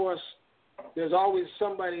 But, of course, there's always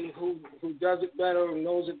somebody who does it better and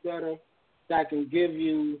knows it better that can give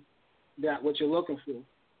you what you're looking for.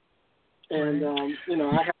 And, I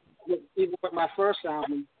have, even with my first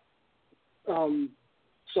album,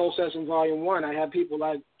 Soul Session Volume 1, I had people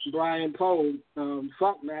like Brian Poe,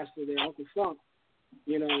 Funk Master there, Uncle Funk.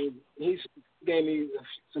 He gave me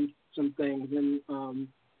some things, and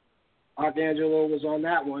ArcAngelo was on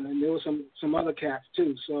that one, and there were some other cats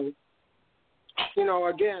too. So,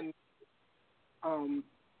 again,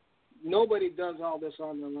 nobody does all this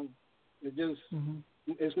on their own. It just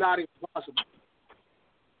it's not even possible.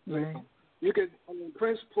 Right.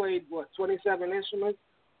 Prince played 27 instruments.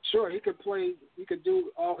 Sure, he could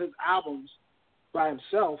do all his albums by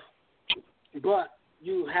himself, but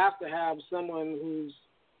you have to have someone who's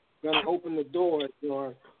going to open the doors,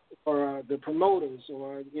 or the promoters,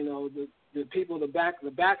 or the people, the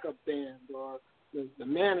backup band, or the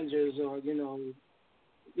managers, or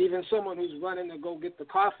even someone who's running to go get the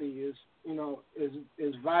coffee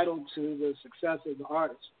is vital to the success of the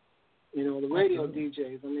artist. The radio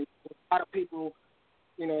DJs. I mean, a lot of people,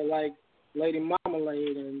 like Lady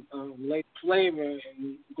Marmalade and Lady FLAYRE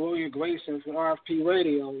and Gloria Grayson from RFP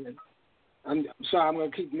Radio. And I'm sorry, I'm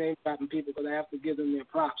going to keep name dropping people because I have to give them their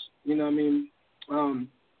props. You know what I mean?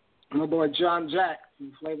 My boy John Jack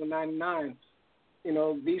from Flavor 99.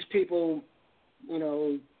 These people,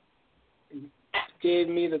 gave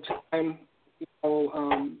me the time,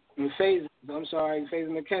 and Faze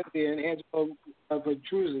McKenzie and Angelo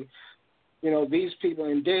Petruzzi. these people,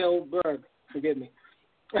 and Dale Berg, forgive me.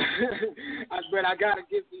 But I got to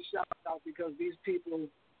give these shout out because these people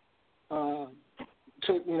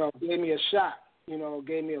gave me a shot,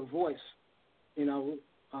 gave me a voice.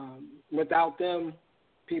 Without them,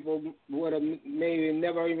 people would have maybe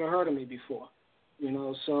never even heard of me before.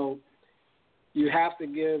 So you have to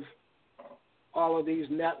give all of these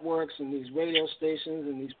networks and these radio stations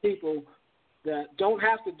and these people that don't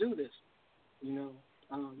have to do this, you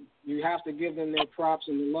have to give them their props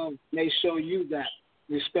and the love. They show you that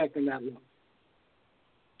respect and that love.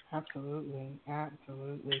 Absolutely.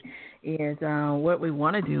 And what we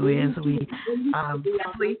want to do is we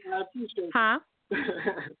definitely, huh?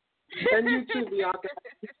 And you too, Bianca.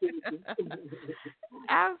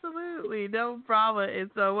 Absolutely, no problem. And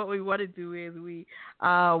so what we want to do is we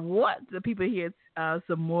want the people to hear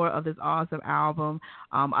some more of this awesome album.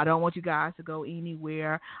 I don't want you guys to go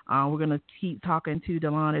anywhere. We're going to keep talking to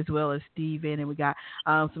Delon as well as Steven, and we got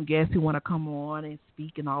some guests who want to come on and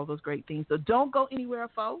speak and all those great things. So don't go anywhere,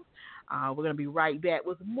 folks. We're going to be right back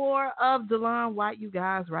with more of Delon White, you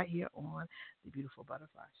guys, right here on The Beautiful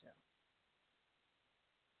Butterfly Show.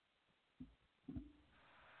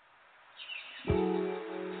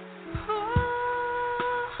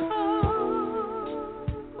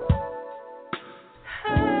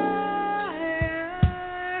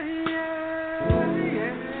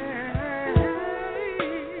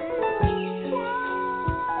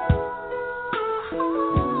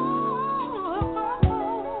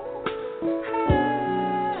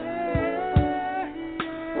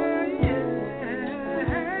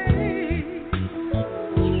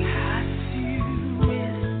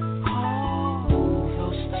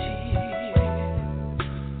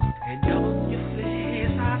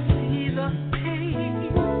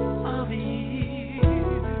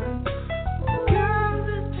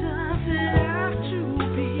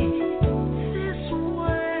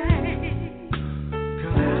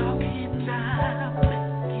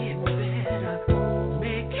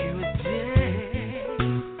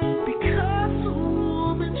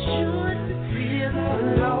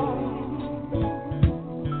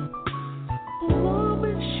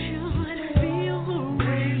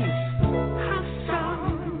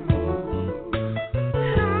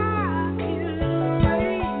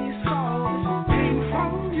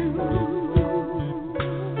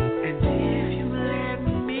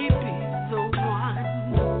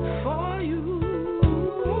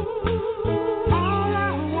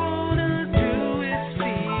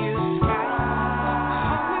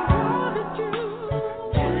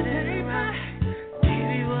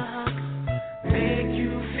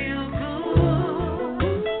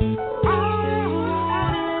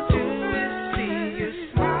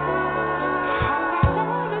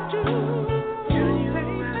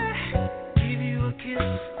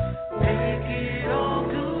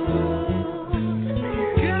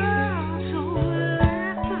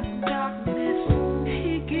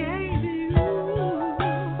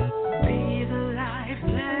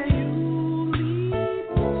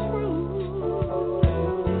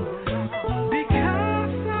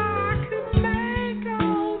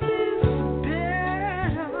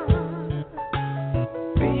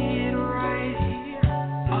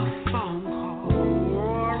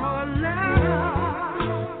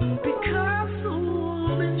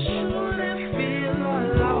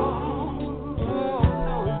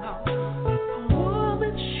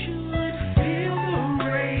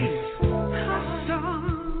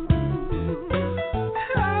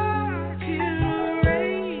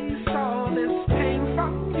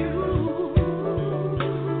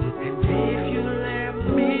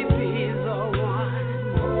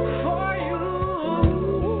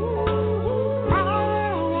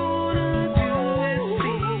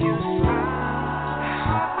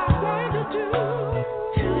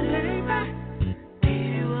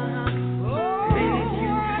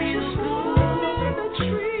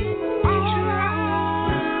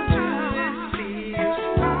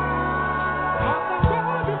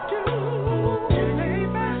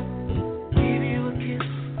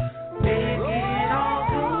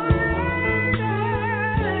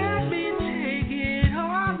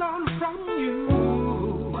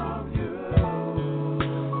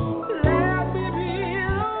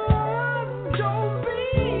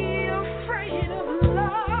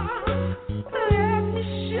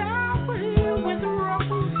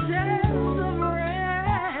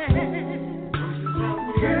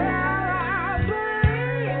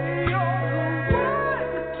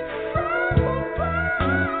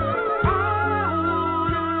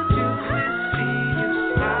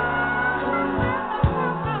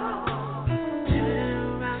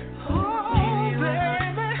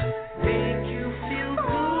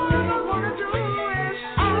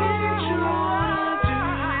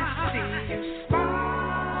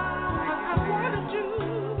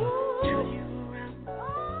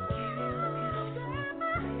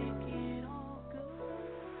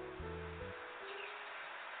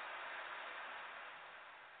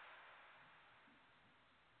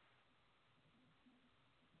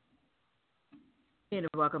 And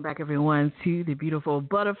welcome back, everyone, to the Beautiful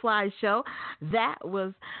Butterfly Show. That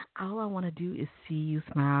was All I Want to Do Is See You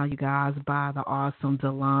Smile, you guys, by the awesome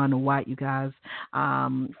Delon White, you guys,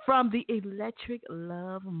 from the Electric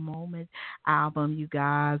Love Moment album, you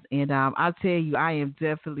guys. And I'll tell you, I am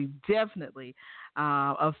definitely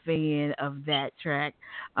a fan of that track,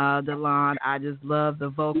 Delon. I just love the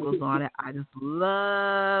vocals on it. I just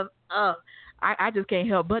love, I just can't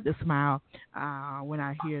help but to smile when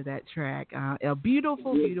I hear that track. A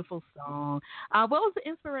beautiful song. What was the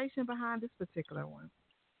inspiration behind this particular one?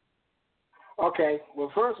 Okay,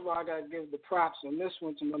 well, first of all, I got to give the props on this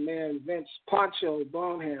one to my man Vince PUNCHO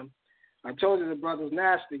Bonham. I told you the brother's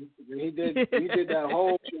nasty. He did that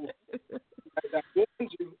whole show. I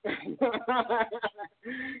warned you.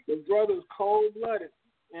 The brother's cold-blooded.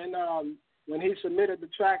 And when he submitted the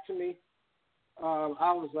track to me,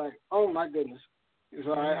 I was like, oh, my goodness.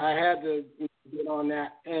 So I had to get on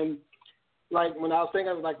that. And, like, when I was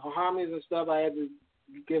thinking of, like, harmonies and stuff, I had to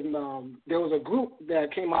give them there was a group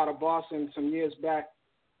that came out of Boston some years back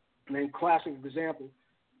named Classic Example.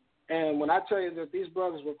 And when I tell you that these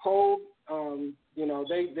brothers were cold, you know,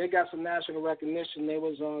 they got some national recognition. They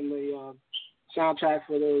was on the soundtrack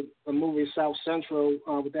for the movie South Central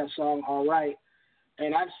with that song, All Right.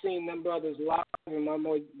 And I've seen them brothers live, and my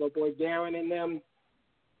boy Darren and them.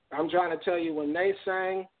 I'm trying to tell you, when they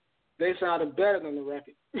sang, they sounded better than the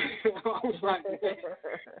record. I was like,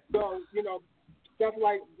 so, you know, stuff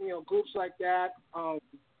like, you know, groups like that,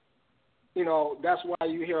 you know, that's why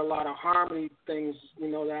you hear a lot of harmony things, you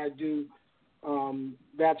know, that I do.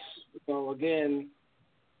 That's, you know, again,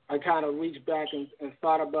 I kind of reached back and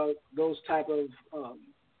thought about those type of,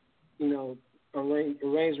 you know,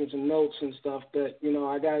 arrangements and notes and stuff. But, you know,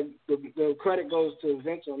 I got the credit goes to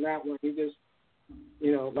Vince on that one. He just,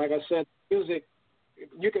 you know, like I said, music,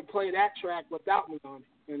 you could play that track without me on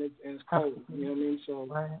it, and it's cold. You know what I mean? So,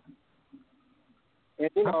 right. And,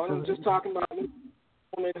 you know, I'm just talking about a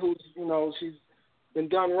woman who's, you know, she's been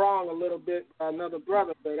done wrong a little bit by another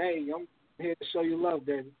brother, but hey, I'm here to show you love,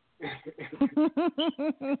 baby.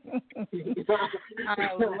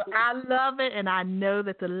 I love it, and I know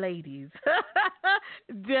that the ladies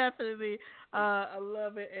definitely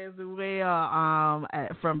love it as well.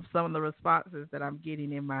 From some of the responses that I'm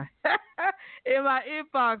getting in my in my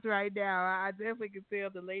inbox right now, I definitely can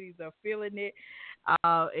tell the ladies are feeling it.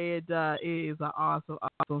 It is an awesome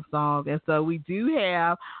song, and so we do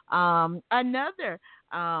have another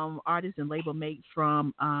artist and label mate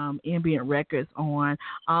from Ambient Records on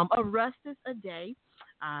Arrestus a Day.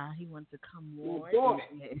 He wants to come on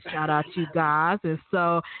and shout out you guys, and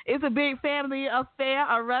so it's a big family affair.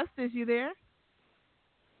 Arrestus, you there?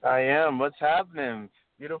 I am. What's happening?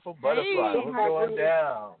 Beautiful butterfly. What's going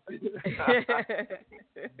down?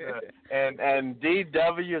 and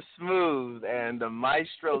DW Smooth and the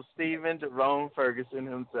maestro Stephen Jerome Ferguson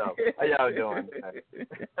himself. How y'all doing?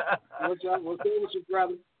 What's up with you,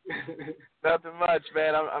 brother? Nothing much,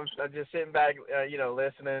 man. I'm just sitting back, you know,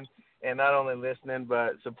 listening, and not only listening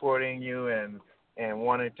but supporting you and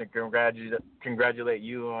wanting to congratulate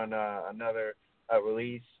you on another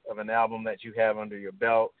release of an album that you have under your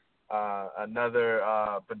belt. Another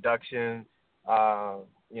production,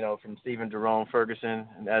 you know, from Stephen Jerome Ferguson,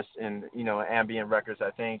 and that's in, you know, Ambient Records.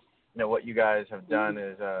 I think, you know, what you guys have done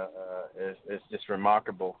is just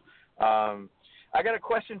remarkable. I got a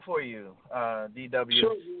question for you, DW.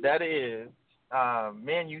 Sure. That is,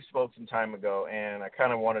 me and you spoke some time ago, and I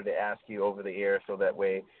kind of wanted to ask you over the air so that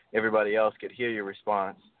way everybody else could hear your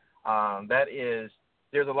response. That is,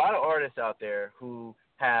 there's a lot of artists out there who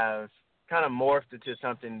have kind of morphed into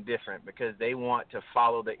something different because they want to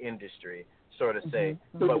follow the industry, sort of say.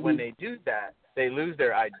 Mm-hmm. But when they do that, they lose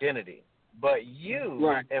their identity. But you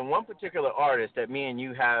right. and one particular artist that me and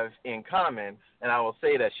you have in common, and I will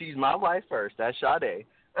say that she's my wife first, that's Sade.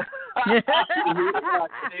 She's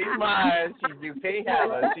mine. She's Duque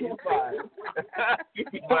Halla. She's mine.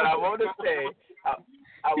 But I want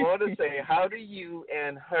to say, how do you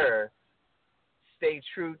and her stay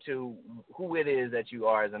true to who it is that you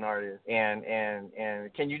are as an artist, and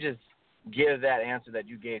can you just give that answer that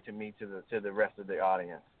you gave to me to the rest of the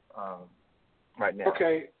audience right now?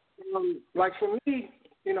 Okay, like for me,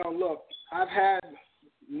 you know, look, I've had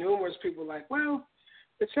numerous people like, well,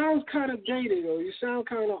 it sounds kind of dated, or you sound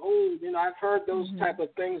kind of old. You know, I've heard those type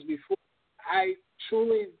of things before. I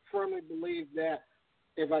truly, firmly believe that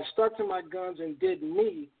if I stuck to my guns and did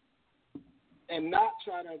me, and not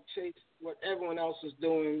try to chase what everyone else is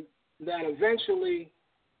doing, that eventually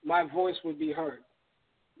my voice would be heard.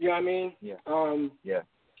 You know what I mean? Yeah. Yeah.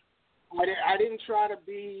 I didn't try to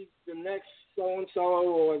be the next so-and-so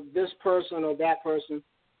or this person or that person.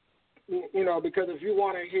 you know, because if you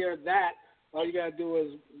want to hear that, all you got to do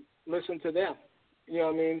is listen to them. You know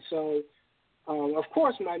what I mean? So, of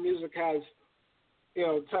course, my music has, you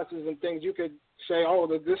know, touches and things. You could say, oh,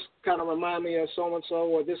 this kind of remind me of so-and-so,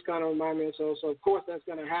 or this kind of remind me of so-and-so. Of course, that's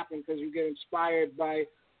going to happen because you get inspired by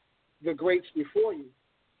the greats before you,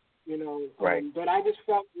 you know. Right. But I just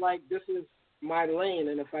felt like this is my lane,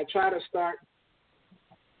 and if I try to start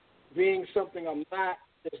being something I'm not,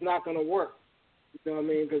 it's not going to work. You know what I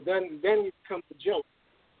mean? Because then you become a joke.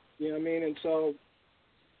 You know what I mean? And so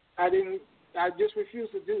I just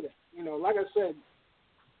refused to do that. You know, like I said,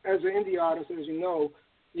 as an indie artist, as you know,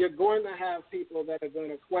 you're going to have people that are going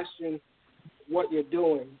to question what you're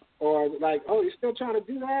doing, or like, oh, you're still trying to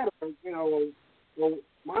do that, or, you know, well,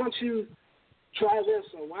 why don't you try this,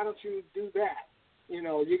 or why don't you do that? You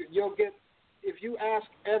know, you'll get, if you ask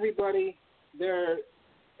everybody their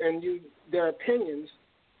opinions,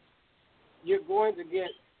 you're going to get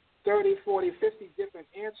 30, 40, 50 different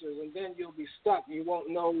answers, and then you'll be stuck. You won't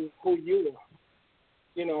know who you are.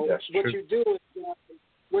 You know, what you do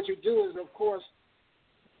is, of course,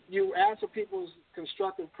 you answer people's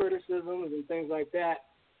constructive criticisms and things like that,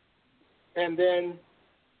 and then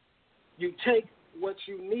you take what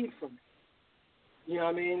you need from it. You know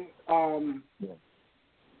what I mean?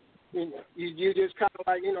 You just kind of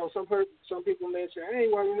like, you know, some people may say, hey,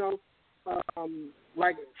 well, you know,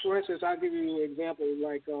 like, for instance, I'll give you an example.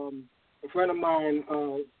 Like, a friend of mine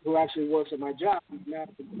who actually works at my job,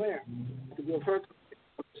 Master FLAYRE, to give her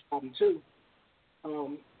this album too.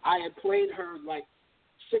 I had played her like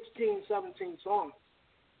 16, 17 songs,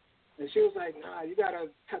 and she was like, nah, you got to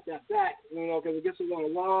cut that back, you know, because it gets a little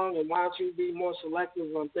long, and why don't you be more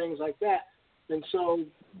selective on things like that? And so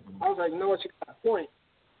I was like, you know what, you got a point.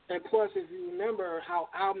 And plus, if you remember how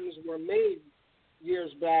albums were made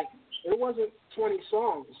years back, it wasn't 20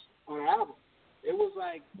 songs on an album. It was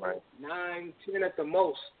like 9, 10 at the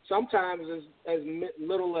most. Sometimes as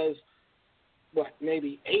little as,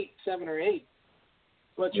 maybe 7 or 8.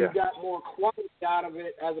 But you got more quality out of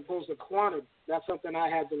it as opposed to quantity. That's something I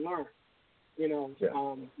had to learn. You know,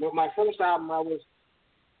 with my first album, I was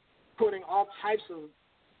putting all types of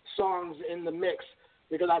songs in the mix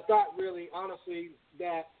because I thought really, honestly,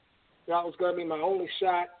 that was going to be my only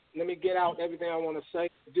shot. Let me get out everything I want to say,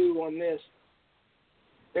 do on this.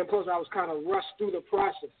 And plus, I was kind of rushed through the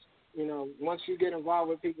process. You know, once you get involved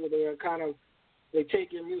with people that are they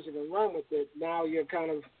take your music and run with it, now you're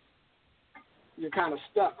kind of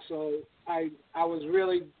stuck. So I was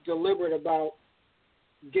really deliberate about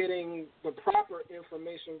getting the proper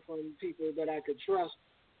information from people that I could trust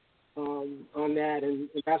on that, and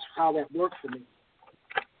that's how that worked for me.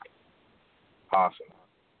 Awesome.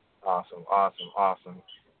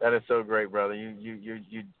 That is so great, brother.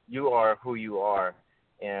 You are who you are,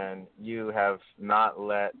 and you have not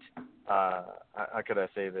let how could I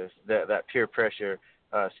say this, that peer pressure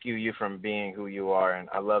skew you from being who you are. And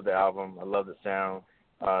I love the album. I love the sound.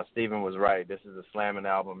 Stephen was right. This is a slamming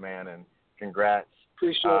album, man, and congrats.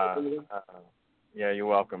 Appreciate it. Yeah, you're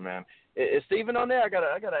welcome, man. Is Stephen on there? I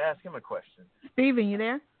gotta ask him a question. Stephen, you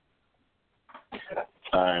there?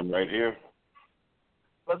 I'm right here.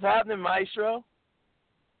 What's happening, Maestro?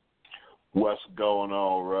 What's going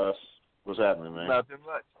on, Russ? What's happening, man?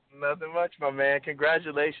 Nothing much, my man.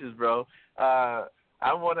 Congratulations, bro. I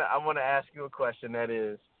wanna ask you a question. That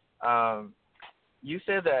is, you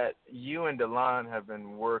said that you and Delon have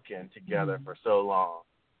been working together for so long,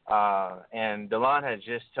 and Delon had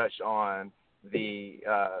just touched on the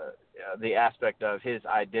aspect of his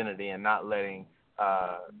identity and not letting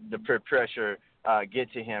the peer pressure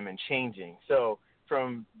get to him and changing. So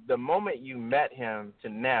from the moment you met him to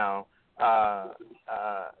now,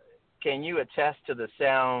 can you attest to the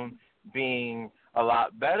sound being a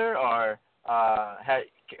lot better, or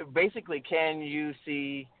basically can you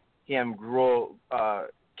see him grow?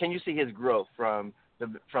 Can you see his growth from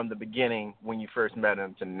the beginning when you first met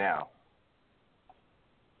him to now?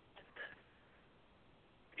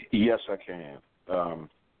 Yes, I can.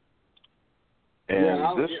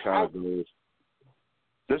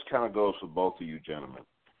 This kind of goes for both of you gentlemen.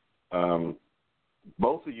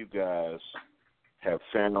 Both of you guys have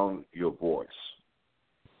found your voice,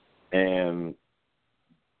 and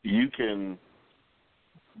you can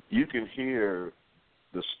hear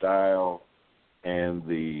the style and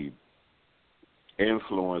the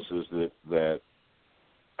influences that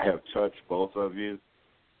have touched both of you,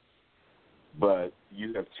 but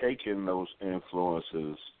you have taken those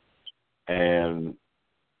influences and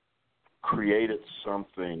created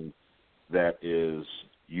something that is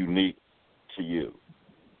unique to you.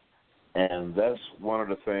 And that's one of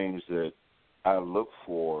the things that I look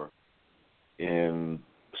for in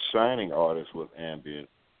signing artist with Ambient,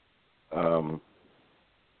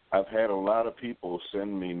 I've had a lot of people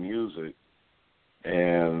send me music,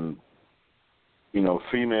 and, you know,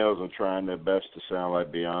 females are trying their best to sound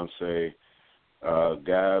like Beyonce.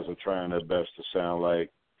 Guys are trying their best to sound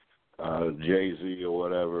like Jay-Z or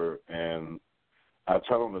whatever, and I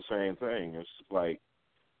tell them the same thing. It's like,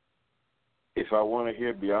 if I want to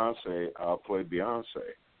hear Beyonce, I'll play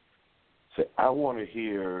Beyonce. Say, I want to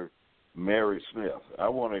hear Mary Smith. I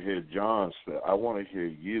want to hear John Smith. I want to hear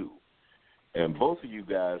you. And both of you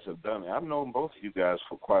guys have done it. I've known both of you guys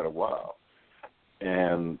for quite a while.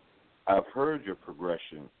 And I've heard your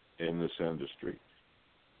progression in this industry.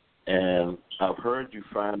 And I've heard you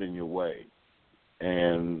finding your way.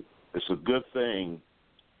 And it's a good thing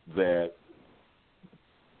that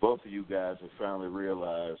both of you guys have finally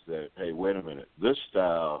realized that, hey, wait a minute, this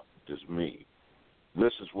style is me.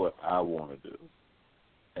 This is what I want to do.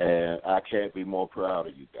 And I can't be more proud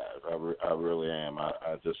of you guys. I really am. I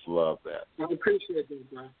just love that. I appreciate that,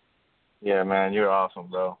 bro. Yeah, man, you're awesome,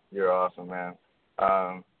 bro. You're awesome, man.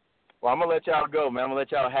 Well, I'm going to let y'all go, man. I'm going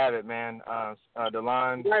to let y'all have it, man.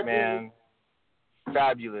 Delon, man,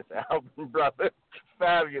 fabulous album, brother.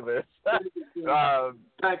 Fabulous.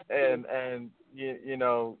 And you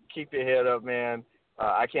know, keep your head up, man.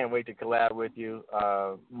 I can't wait to collab with you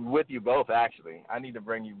both, actually. I need to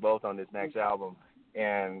bring you both on this next album.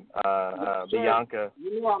 And Bianca.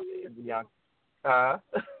 You know I'm there. Bianca.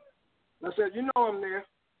 I said, you know I'm there.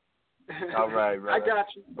 All right, brother. I got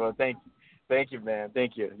you. Well, thank you, man.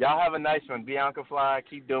 Thank you. Y'all have a nice one. Bianca Fly,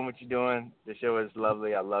 keep doing what you're doing. The show is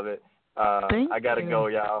lovely. I love it. I got to go,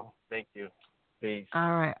 y'all. Thank you. Peace.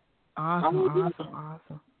 All right. Awesome.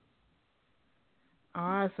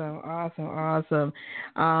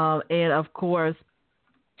 And of course,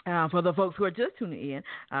 for the folks who are just tuning in,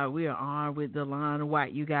 we are on with Delon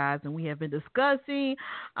White, you guys, and we have been discussing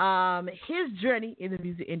his journey in the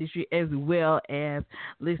music industry, as well as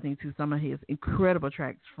listening to some of his incredible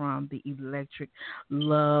tracks from the Electric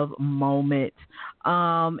Love Moment.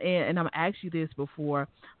 And I'm asking you this before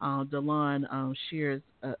Delon shares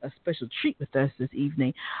a special treat with us this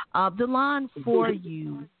evening. Delon, for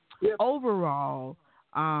you, overall,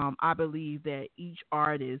 I believe that each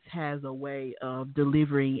artist has a way of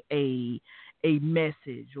delivering a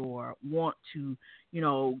message, or want to, you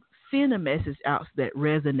know, send a message out that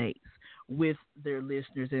resonates with their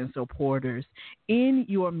listeners and supporters. In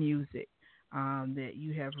your music that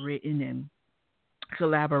you have written and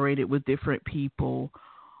collaborated with different people,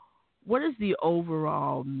 what is the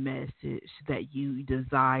overall message that you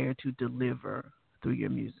desire to deliver through your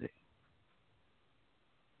music?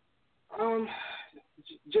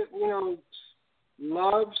 Just, you know,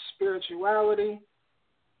 love, spirituality.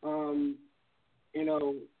 You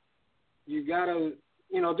know, you gotta,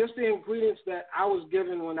 you know, just the ingredients that I was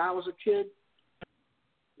given when I was a kid.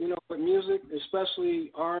 You know, with music,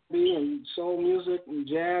 especially R&B and soul music and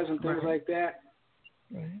jazz and things like that.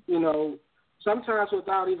 Right. You know, sometimes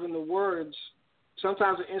without even the words,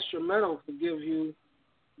 sometimes an instrumental could give you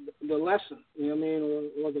the lesson. You know what I mean,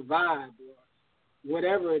 or the vibe, or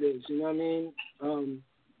whatever it is, you know what I mean?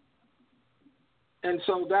 And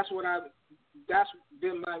so that's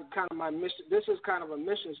been my mission. This is kind of a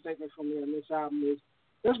mission statement for me on this album, is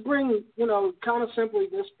let's bring, you know, kind of simply,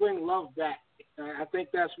 let's bring love back. I think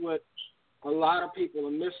that's what a lot of people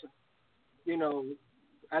are missing. You know,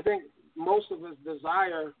 I think most of us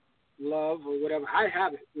desire love or whatever. I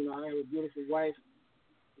have it. You know, I have a beautiful wife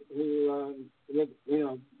who, you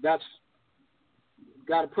know, that's,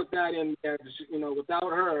 got to put that in there. You know, without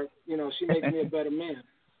her, you know, she makes me a better man.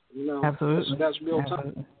 You know, absolutely. That's real tough.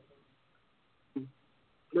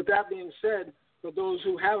 With that being said, for those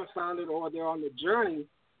who haven't found it or they're on the journey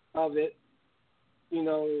of it, you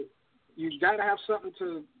know, you got to have something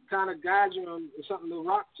to kind of guide you on, something to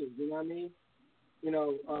rock to. You know what I mean? You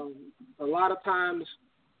know, a lot of times,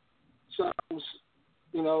 songs,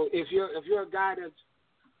 you know, if you're a guy that's,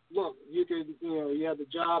 look, you could, you know, you have the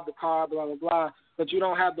job, the car, blah blah blah, but you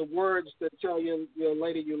don't have the words that tell your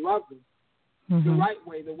lady you love them the right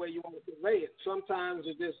way, the way you want to convey it. Sometimes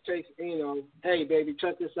it just takes, you know, hey baby,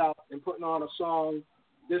 check this out, and putting on a song.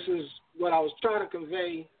 This is what I was trying to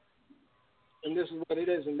convey, and this is what it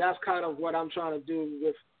is, and that's kind of what I'm trying to do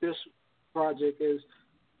with this project. Is,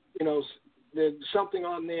 you know, there's something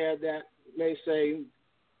on there that may say,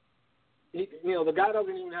 you know, the guy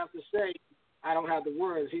doesn't even have to say, I don't have the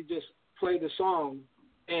words. He just played the song,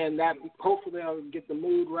 and that hopefully I'll get the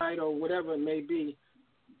mood right or whatever it may be.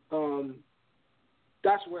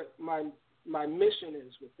 That's what my mission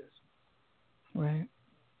is with this. Right.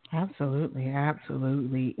 Absolutely,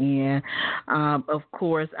 absolutely. And of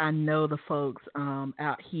course, I know the folks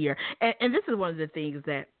out here, and this is one of the things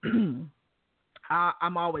that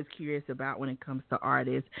I'm always curious about when it comes to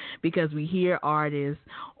artists, because we hear artists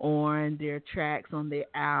on their tracks, on their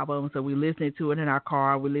albums, so we're listening to it in our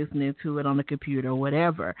car, we're listening to it on the computer,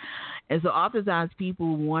 whatever. And so oftentimes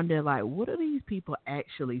people wonder, like, what do these people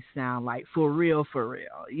actually sound like for real,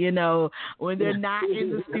 you know, when they're not in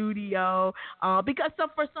the studio, because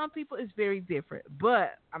for some people it's very different.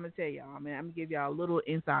 But I'm going to tell y'all, man, I'm going to give y'all a little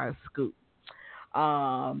inside scoop.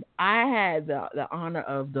 I had the honor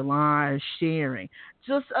of Delon sharing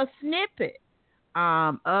just a snippet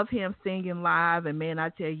of him singing live, and man, I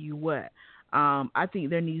tell you what, I think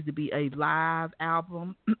there needs to be a live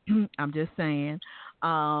album. I'm just saying,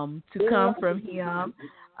 to come from him,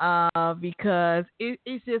 because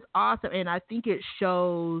it's just awesome, and I think it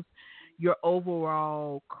shows your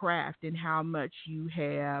overall craft and how much you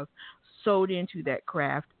have sewed into that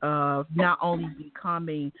craft of not only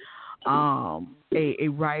becoming a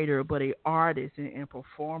writer, but a artist and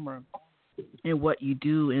performer in what you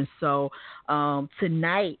do. And so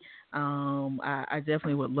tonight, I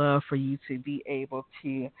definitely would love for you to be able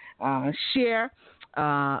to share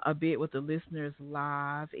a bit with the listeners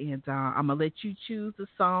live. And I'm going to let you choose the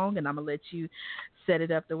song, and I'm going to let you set it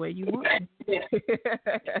up the way you want.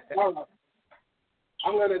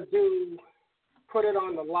 I'm going to do Put It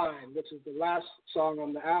On the Line, which is the last song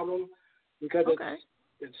on the album, because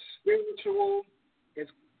it's spiritual,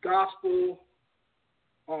 it's gospel,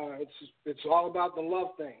 it's all about the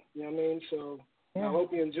love thing. You know what I mean? So I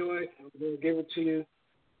hope you enjoy it. I'm going to give it to you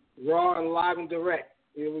raw and live and direct.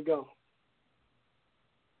 Here we go.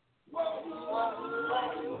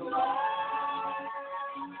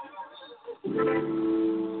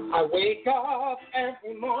 I wake up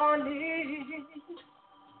every morning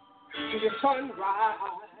to the sunrise,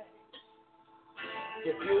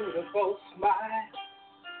 your beautiful smile,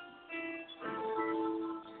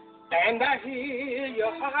 and I hear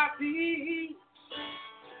your heartbeat,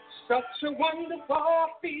 such a wonderful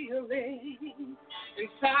feeling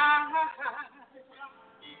inside.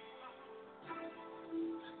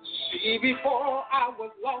 See, before I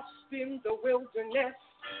was lost in the wilderness,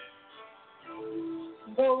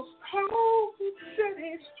 those cold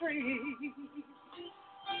city streets,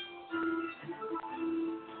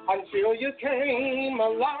 until you came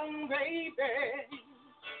along, baby,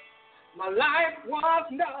 my life was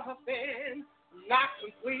nothing, not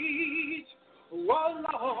complete. Oh,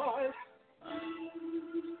 Lord,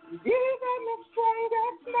 even the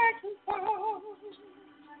strongest microphone,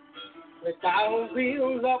 without real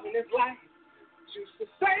love in his life to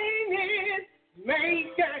sustain it,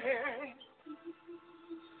 make it.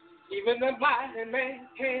 Even the mighty man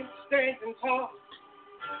can't stand and talk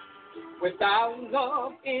without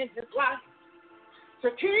love in his life to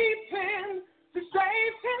keep him, to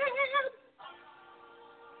save him.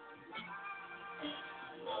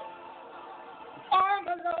 Oh,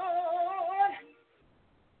 my Lord,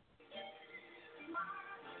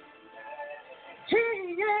 he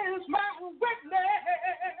is my witness.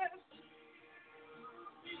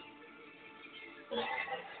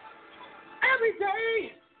 Every day,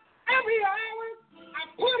 every hour, I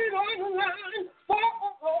put it on the line for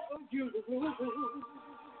you.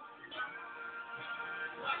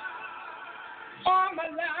 All my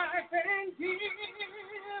life and years,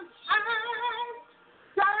 I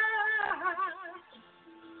die.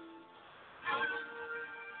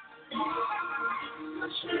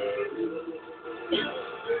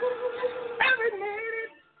 Every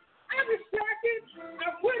minute, every second, I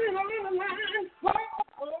put it on the line for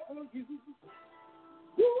you.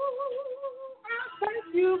 Ooh, I thank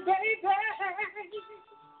you, baby,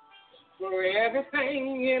 for everything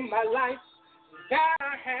in my life that I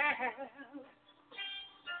have,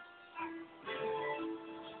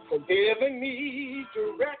 for giving me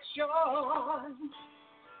direction.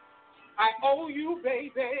 I owe you,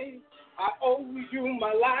 baby, I owe you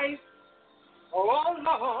my life. Oh,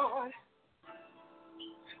 Lord,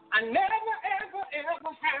 I never, ever,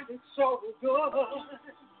 ever had it so good.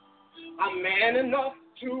 I'm man enough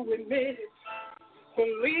to admit it.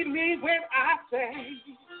 Believe me when I say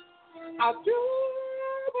I'll do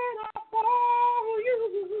it all for you.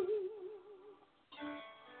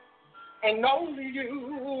 And only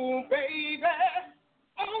you, baby,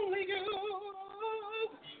 only you.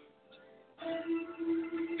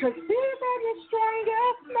 'Cause even the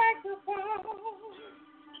strongest microphone,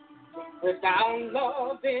 without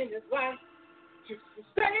love in his life to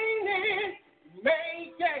sustain it,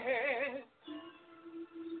 make it.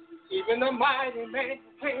 Even the mighty man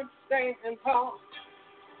can't stand tall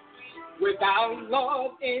without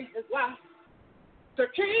love in his life to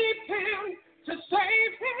keep him, to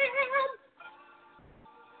save him.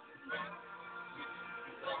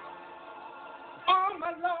 Oh,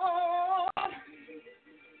 my Lord,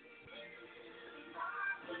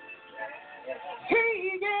 he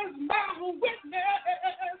is my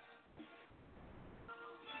witness.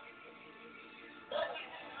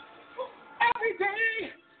 Every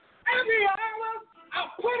day, every hour, I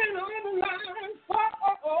put it on the line for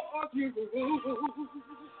you.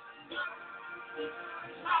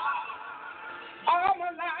 All my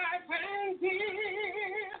life and here,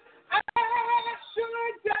 I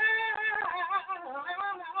should die.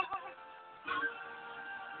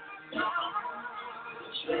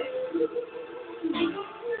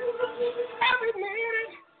 Every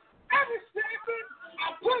minute, every second, I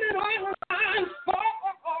put it on the line for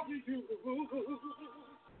you.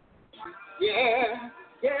 Yeah,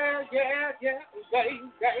 yeah, yeah, yeah, yeah.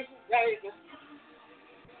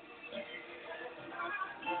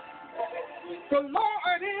 The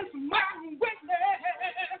Lord is my witness.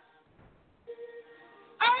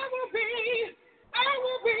 I will be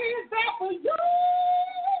there for you.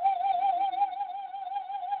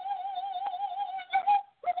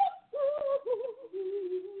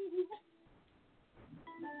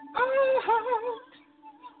 Oh,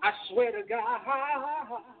 I swear to God.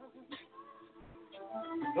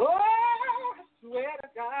 Oh, I swear to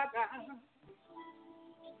God.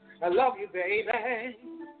 I love you, baby.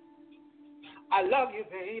 I love you,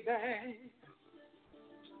 baby.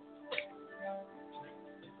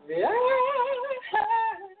 Yeah.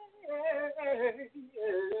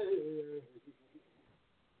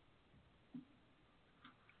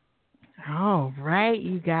 All right,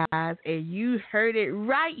 you guys, and you heard it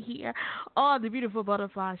right here on the Beautiful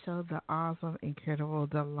Butterfly Show, the awesome, incredible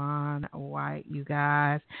Delon White, you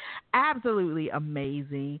guys. Absolutely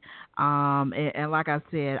amazing. And like I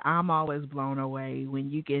said, I'm always blown away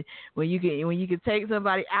when you can take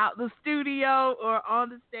somebody out the studio or on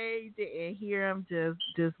the stage and hear them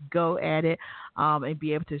just go at it, and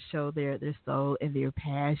be able to show their soul and their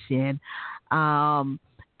passion.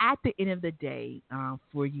 At the end of the day,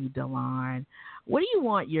 for you, Delon, what do you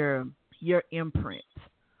want your imprint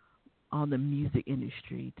on the music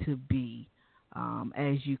industry to be,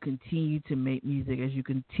 as you continue to make music, as you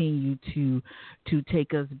continue to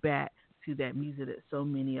take us back to that music that so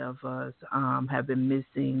many of us have been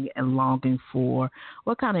missing and longing for?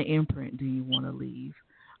 What kind of imprint do you want to leave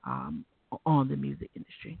on the music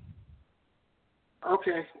industry?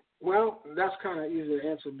 Okay, well, that's kind of easy to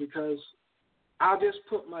answer because I'll just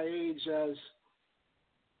put my age as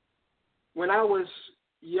when I was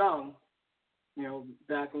young,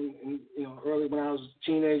 back in early when I was a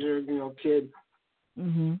teenager, kid.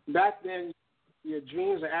 Mm-hmm. Back then, your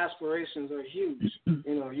dreams and aspirations are huge.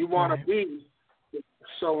 You want to be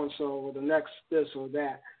so and so or the next this or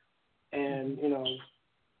that, and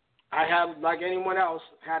I have, like anyone else,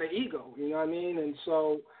 had an ego. You know what I mean? And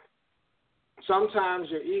so sometimes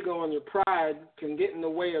your ego and your pride can get in the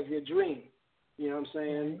way of your dream. You know what I'm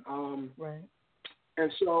saying? Right.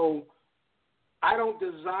 And so I don't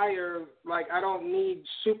desire, I don't need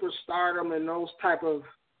superstardom and those type of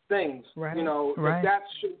things. Right. If that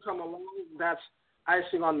should come along, that's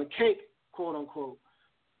icing on the cake, quote unquote.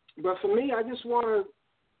 But for me, I just want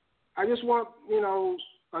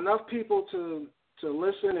enough people to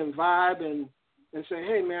listen and vibe and say,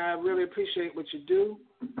 hey man, I really appreciate what you do.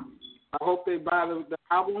 I hope they buy the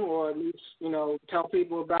album or at least, tell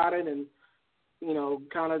people about it and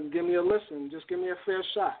kind of give me a listen, just give me a fair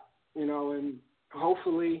shot, and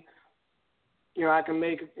hopefully, I can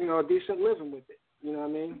make, a decent living with it. You know what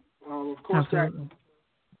I mean? Of course, absolutely.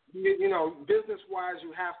 That, business-wise,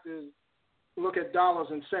 you have to look at dollars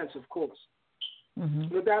and cents, of course.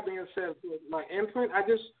 Mm-hmm. With that being said, my imprint, I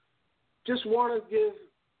just want to give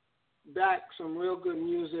back some real good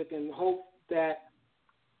music and hope that,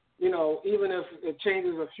 even if it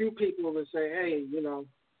changes a few people to say, hey,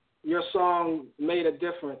 your song made a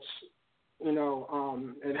difference,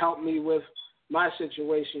 and helped me with my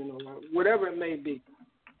situation or whatever it may be.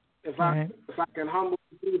 If I can humbly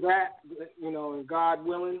do that, and God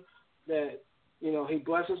willing that, he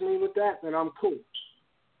blesses me with that, then I'm cool.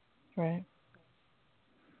 Right.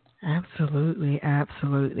 Absolutely,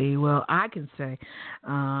 absolutely. Well, I can say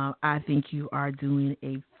I think you are doing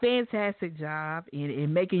a fantastic job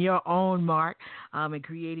in making your own mark and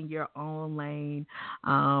creating your own lane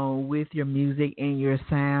with your music and your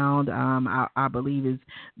sound. I believe is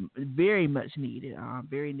very much needed,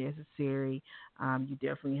 very necessary. You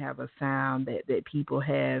definitely have a sound that people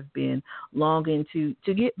have been longing to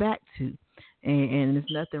get back to. And there's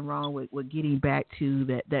nothing wrong with getting back to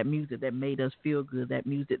that music that made us feel good, that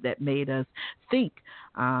music that made us think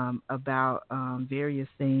about various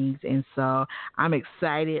things. And so I'm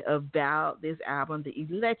excited about this album, The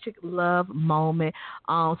Electric Love Moment.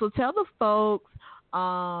 So tell the folks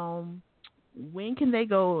when can they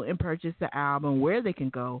go and purchase the album, where they can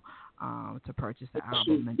go to purchase the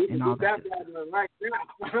album and all that. Right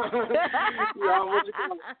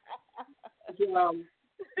now.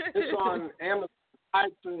 It's on Amazon,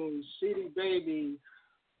 iTunes, CD Baby,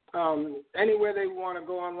 anywhere they want to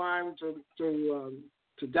go online to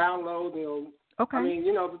download. Okay. I mean,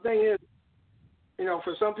 the thing is,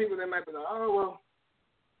 for some people they might be like, oh well,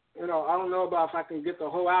 I don't know about if I can get the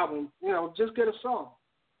whole album. Just get a song.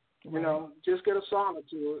 Right. Just get a song or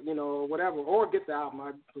two, or whatever, or get the album.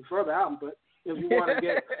 I prefer the album, but if you want to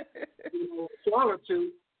get a song or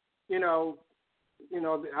two,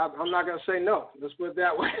 I'm not going to say no. Let's put it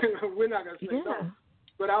that way. We're not going to say no.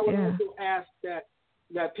 But I would also ask that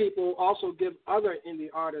people also give other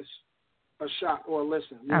indie artists a shot or a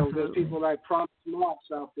listen. There's people like Promise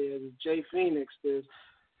Marks out there. There's Jay Phoenix. There's,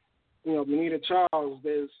 Benita Charles.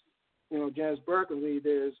 There's, James Berkeley.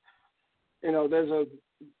 There's, there's a,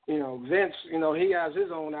 Vince. He has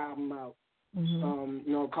his own album out.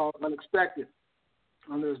 Called Unexpected.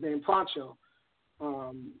 Under his name PUNCHO.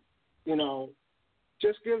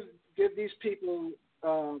 Just give these people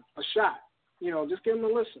a shot. Just give them a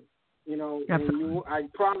listen. And I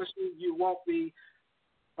promise you won't be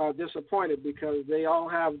disappointed because they all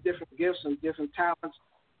have different gifts and different talents.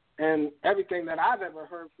 And everything that I've ever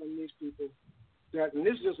heard from these people, and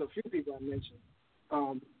this is just a few people I mentioned,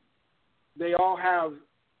 they all have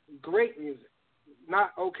great music.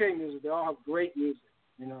 Not okay music. They all have great music,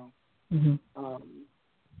 And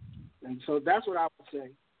so that's what I would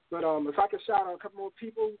say. But if I could shout out a couple more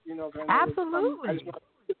people, Absolutely. I just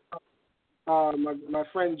want my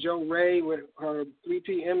friend Jo Ray with her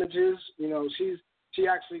 3P Images. She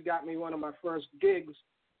actually got me one of my first gigs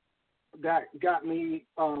that got me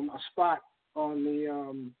a spot on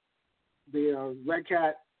the Red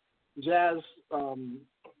Cat Jazz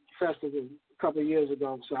Festival a couple of years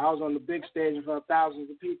ago. So I was on the big stage in front of thousands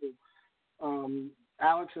of people.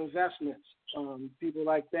 Alex Investments, people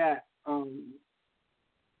like that.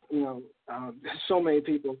 So many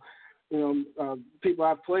people, people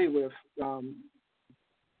I've played with,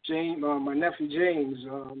 James, my nephew James,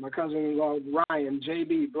 my cousin-in-law Ryan,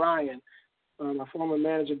 JB, Brian, my former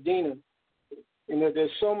manager Dina.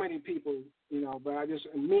 There's so many people, but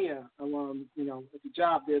Mia, at the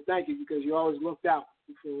job there, thank you because you always looked out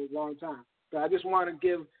for a long time. But I just want to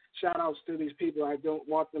give shout-outs to these people. I don't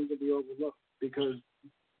want them to be overlooked because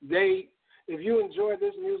if you enjoy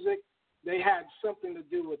this music, they had something to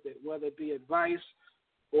do with it, whether it be advice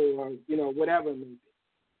or, whatever it may be.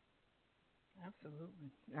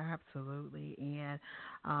 Absolutely. And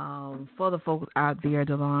for the folks out there,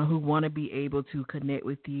 Delon, who want to be able to connect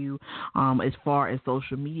with you as far as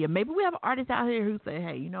social media, maybe we have artists out here who say,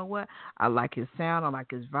 hey, you know what? I like his sound. I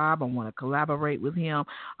like his vibe. I want to collaborate with him.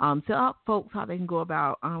 Tell folks how they can go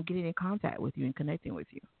about getting in contact with you and connecting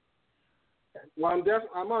with you. Well,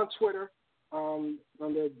 I'm on Twitter.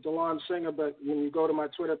 Under Delon Singer, but when you go to my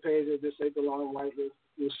Twitter page, it just say Delon White.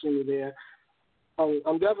 You'll see me there.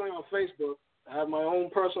 I'm definitely on Facebook. I have my own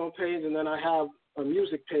personal page, and then I have a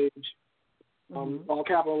music page, all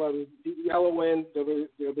capital letters, DELON WHITE.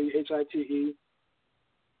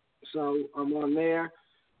 So I'm on there.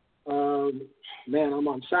 I'm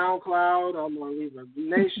on SoundCloud. I'm on Reverb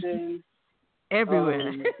Nation.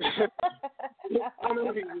 Everywhere. I'm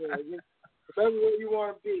everywhere. Everywhere you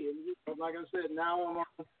want to be. And, like I said, now I'm on,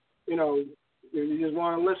 if you just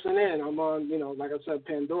want to listen in, I'm on, like I said,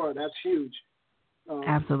 Pandora. That's huge.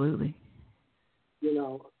 Absolutely.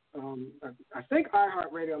 I think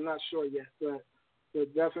iHeartRadio, I'm not sure yet, but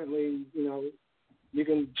definitely, you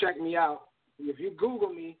can check me out. If you Google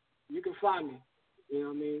me, you can find me. You know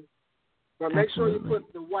what I mean? But make sure you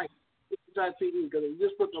put the white, because if you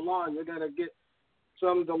just put Delon, you're going to get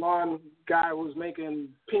some Delon guy who's making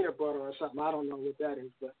peanut butter or something. I don't know what that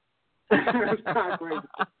is, but it's kind of crazy.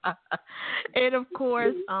 And of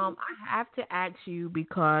course, I have to ask you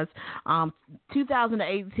because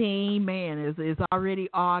 2018, man, is already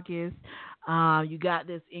August. You got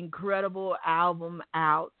this incredible album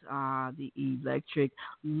out, The Electric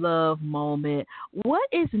Love Moment. What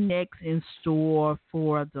is next in store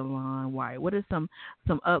for Delon White? What are some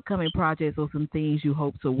upcoming projects or some things you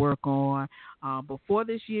hope to work on before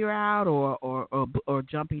this year out or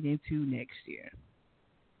jumping into next year?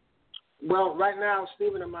 Well, right now,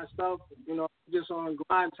 Stephen and myself, just on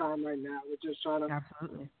grind time right now. We're just trying to,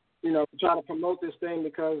 try to promote this thing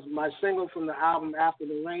because my single from the album After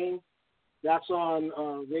the Rain, that's on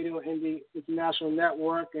Radio Indie International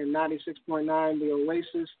Network and 96.9 The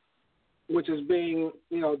Oasis, which is being,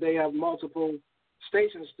 they have multiple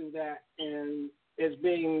stations through that, and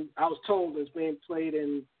I was told it's being played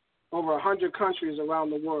in over 100 countries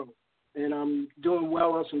around the world, and I'm doing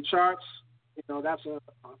well on some charts. That's an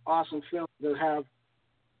awesome feeling to have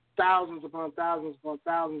thousands upon thousands upon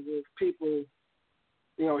thousands of people,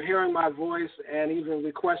 hearing my voice and even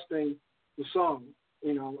requesting the song,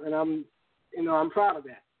 and I'm proud of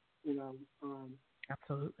that,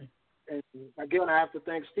 Absolutely. And again, I have to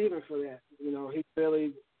thank Stephen for that. He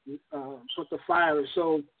really put the fire.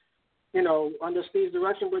 So, under Steve's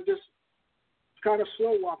direction, we're just kind of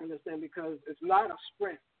slow walking this thing because it's not a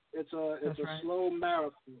sprint. It's a slow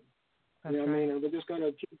marathon. That's what I mean? And we're just going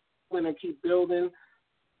to keep building and keep building.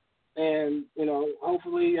 And,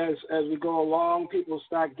 hopefully as we go along, people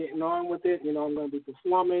start getting on with it. I'm going to be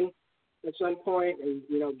performing at some point and,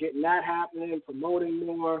 getting that happening, promoting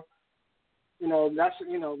more. That's,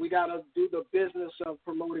 we got to do the business of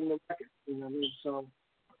promoting the record. So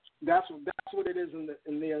that's what it is in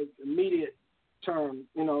the immediate term.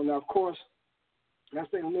 Now, of course, as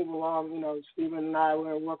things move along, Stephen and I, we're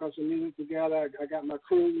going to work on some music together. I got my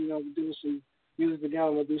crew, do some music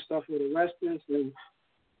together. We'll do stuff with the rest of us. And,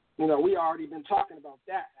 we already been talking about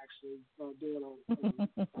that, actually, doing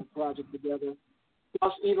a project together.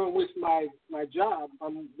 Plus, even with my job,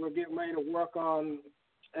 we're getting ready to work on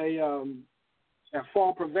a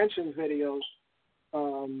fall prevention videos.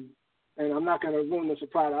 And I'm not going to ruin the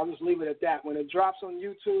surprise. I'll just leave it at that. When it drops on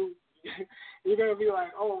YouTube, you're going to be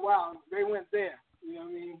like, oh, wow, they went there. You know what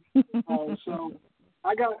I mean? So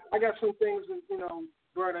I got some things,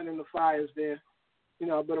 burning in the fires there.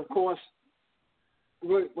 But, of course,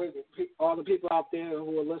 with all the people out there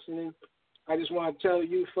who are listening, I just want to tell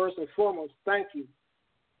you, first and foremost, thank you.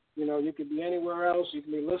 You could be anywhere else. You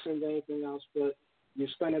can be listening to anything else, but you're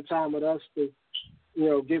spending time with us to,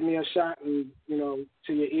 give me a shot and,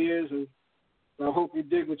 to your ears, and I hope you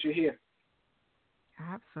dig what you hear.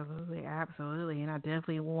 Absolutely, absolutely. And I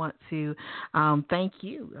definitely want to thank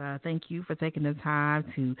you. Thank you for taking the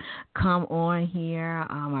time to come on here.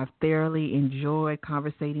 I've thoroughly enjoyed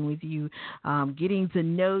conversating with you, getting to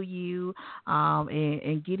know you,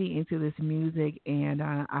 and getting into this music. And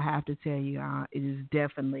I have to tell you, it is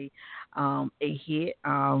definitely a hit.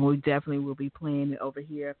 We definitely will be playing it over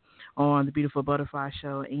here on the Beautiful Butterfly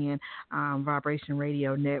Show and Vibration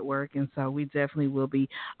Radio Network. And so we definitely will be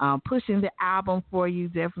pushing the album for you,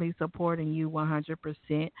 definitely supporting you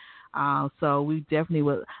 100%. So we definitely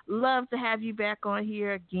would love to have you back on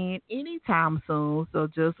here again anytime soon. So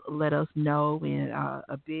just let us know. And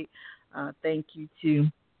a big thank you to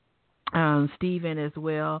Stephen as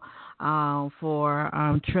well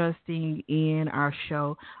for trusting in our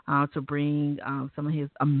show to bring some of his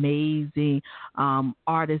amazing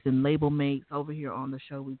artists and label mates over here on the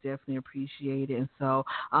show. We definitely appreciate it. And so,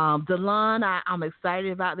 Delon, I'm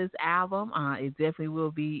excited about this album. It definitely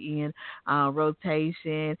will be in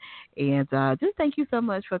rotation. And just thank you so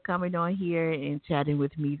much for coming on here and chatting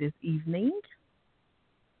with me this evening.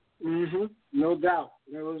 No doubt.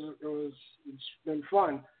 It's been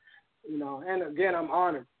fun. And again, I'm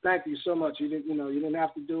honored. Thank you so much. You didn't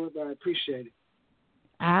have to do it, but I appreciate it.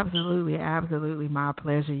 Absolutely, absolutely. My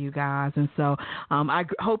pleasure, you guys. And so I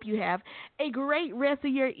hope you have a great rest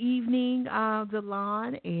of your evening,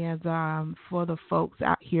 Delon. And for the folks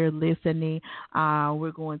out here listening,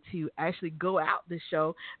 we're going to actually go out the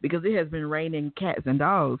show because it has been raining cats and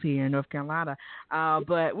dogs here in North Carolina.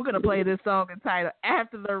 But we're going to play this song entitled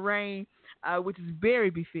After the Rain, which is very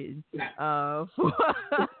befitting for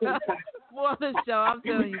the show. I'm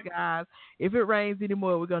telling you guys, if it rains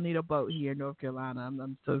anymore, we're going to need a boat here in North Carolina.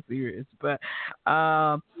 I'm so serious. But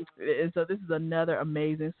and so this is another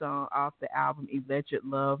amazing song off the album Electric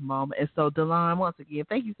Love Moment. And so, Delon, once again,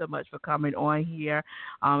 thank you so much for coming on here.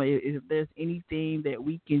 If there's anything that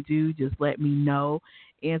we can do, just let me know.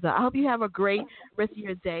 And I hope you have a great rest of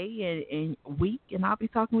your day and week, and I'll be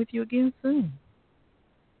talking with you again soon.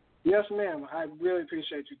 Yes, ma'am. I really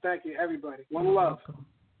appreciate you. Thank you, everybody. One love.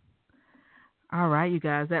 All right, you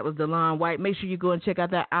guys. That was Delon White. Make sure you go and check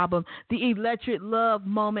out that album, The Electric Love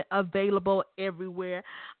Moment, available everywhere.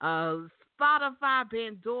 Spotify,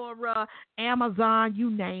 Pandora, Amazon,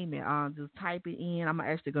 you name it. Just type it in. I'm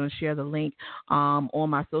actually going to share the link on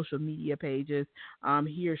my social media pages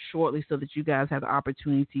here shortly so that you guys have the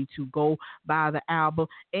opportunity to go buy the album.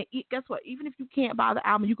 And guess what? Even if you can't buy the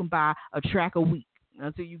album, you can buy a track a week.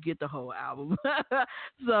 until you get the whole album.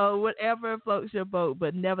 So whatever floats your boat,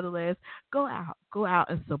 but nevertheless, go out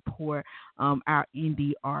and support our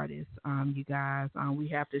indie artists. You guys, we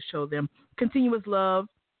have to show them continuous love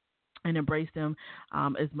and embrace them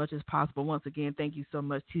as much as possible. Once again, thank you so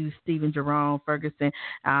much to Stephen, Jerome, Ferguson,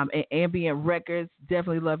 and Ambient Records.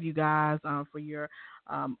 Definitely love you guys for your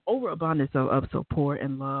overabundance of support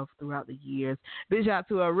and love throughout the years. Big shout out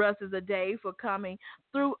to Russ is a Day for coming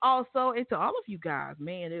through also, and to all of you guys.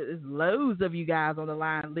 Man, there's loads of you guys on the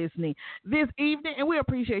line listening this evening, and we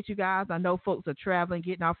appreciate you guys. I know folks are traveling,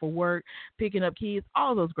 getting off of work, picking up kids,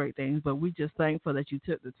 all those great things, but we're just thankful that you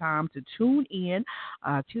took the time to tune in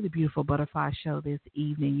to the Beautiful Butterfly Show this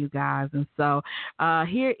evening, you guys. And so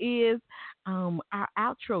here is our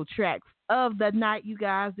outro tracks of the night, you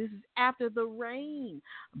guys. This is After the Rain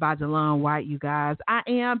by Delon White, you guys. I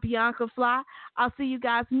am Bianca Fly. I'll see you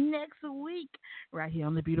guys next week right here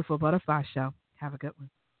on the Beautiful Butterfly Show. Have a good one.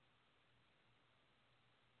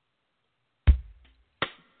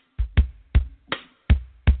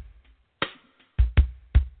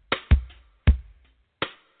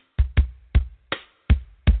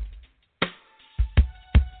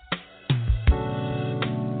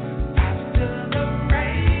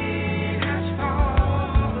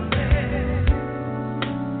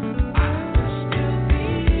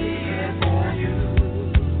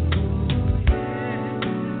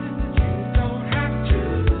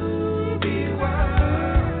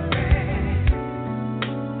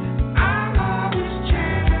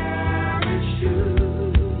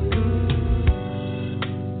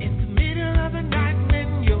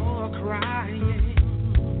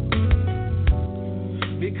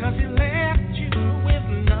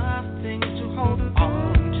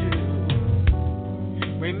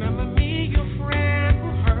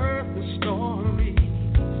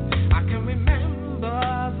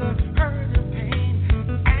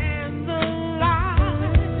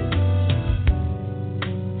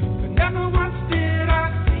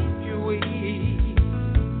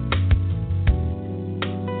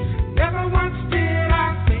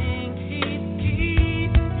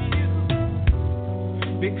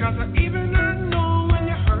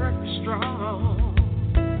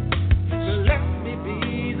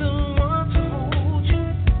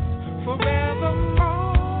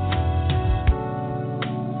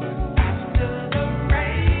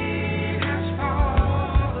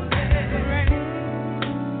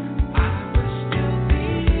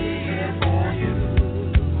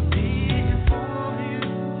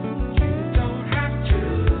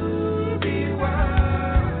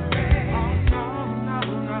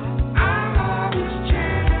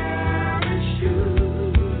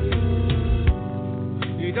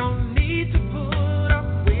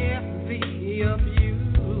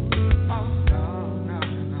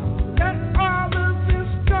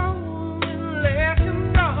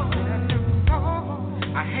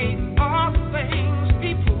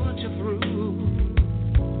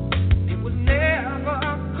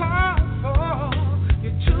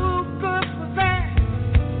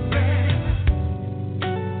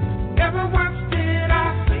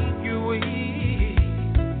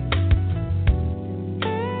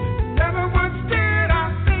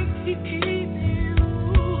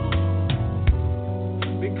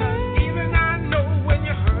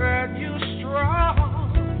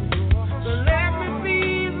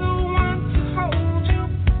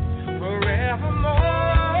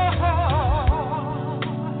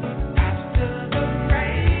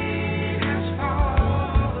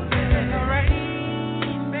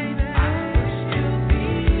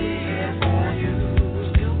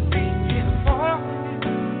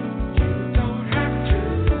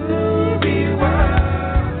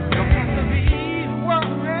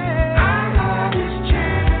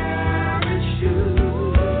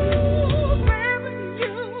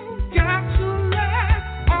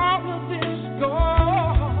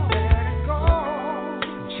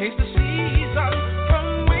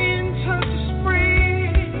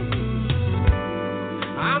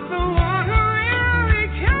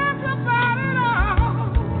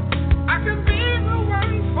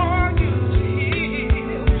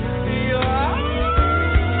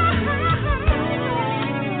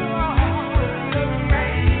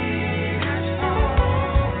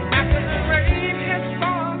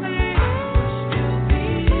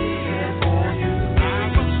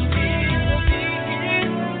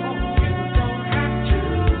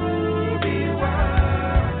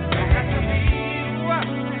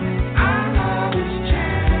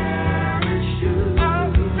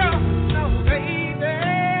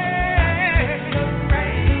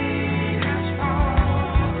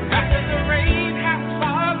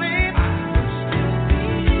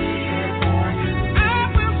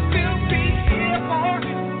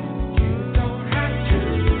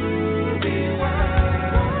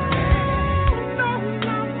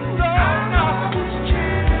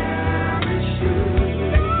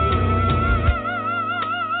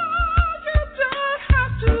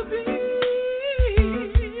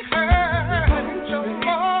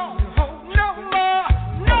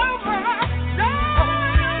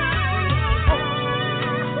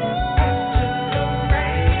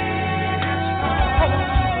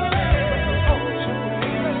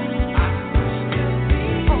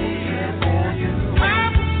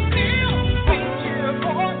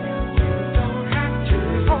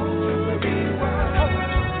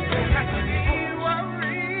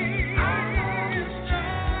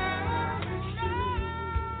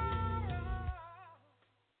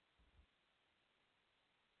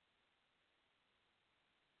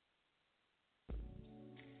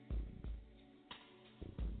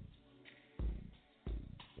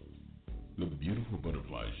 The Beautiful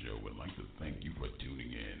Butterfly Show would like to thank you for tuning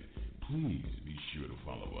in. Please be sure to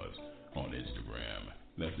follow us on Instagram.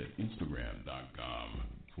 That's at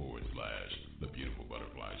Instagram.com/The Beautiful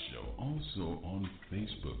Butterfly Show. Also on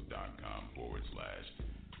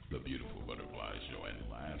Facebook.com/The Beautiful Butterfly Show. And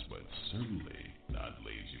last but certainly not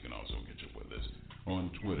least, you can also catch up with us on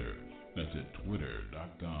Twitter. That's at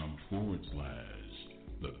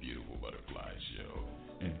Twitter.com/The Beautiful Butterfly Show.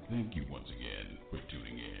 And thank you once again for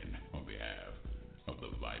tuning in on behalf of the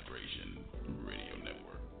Vibration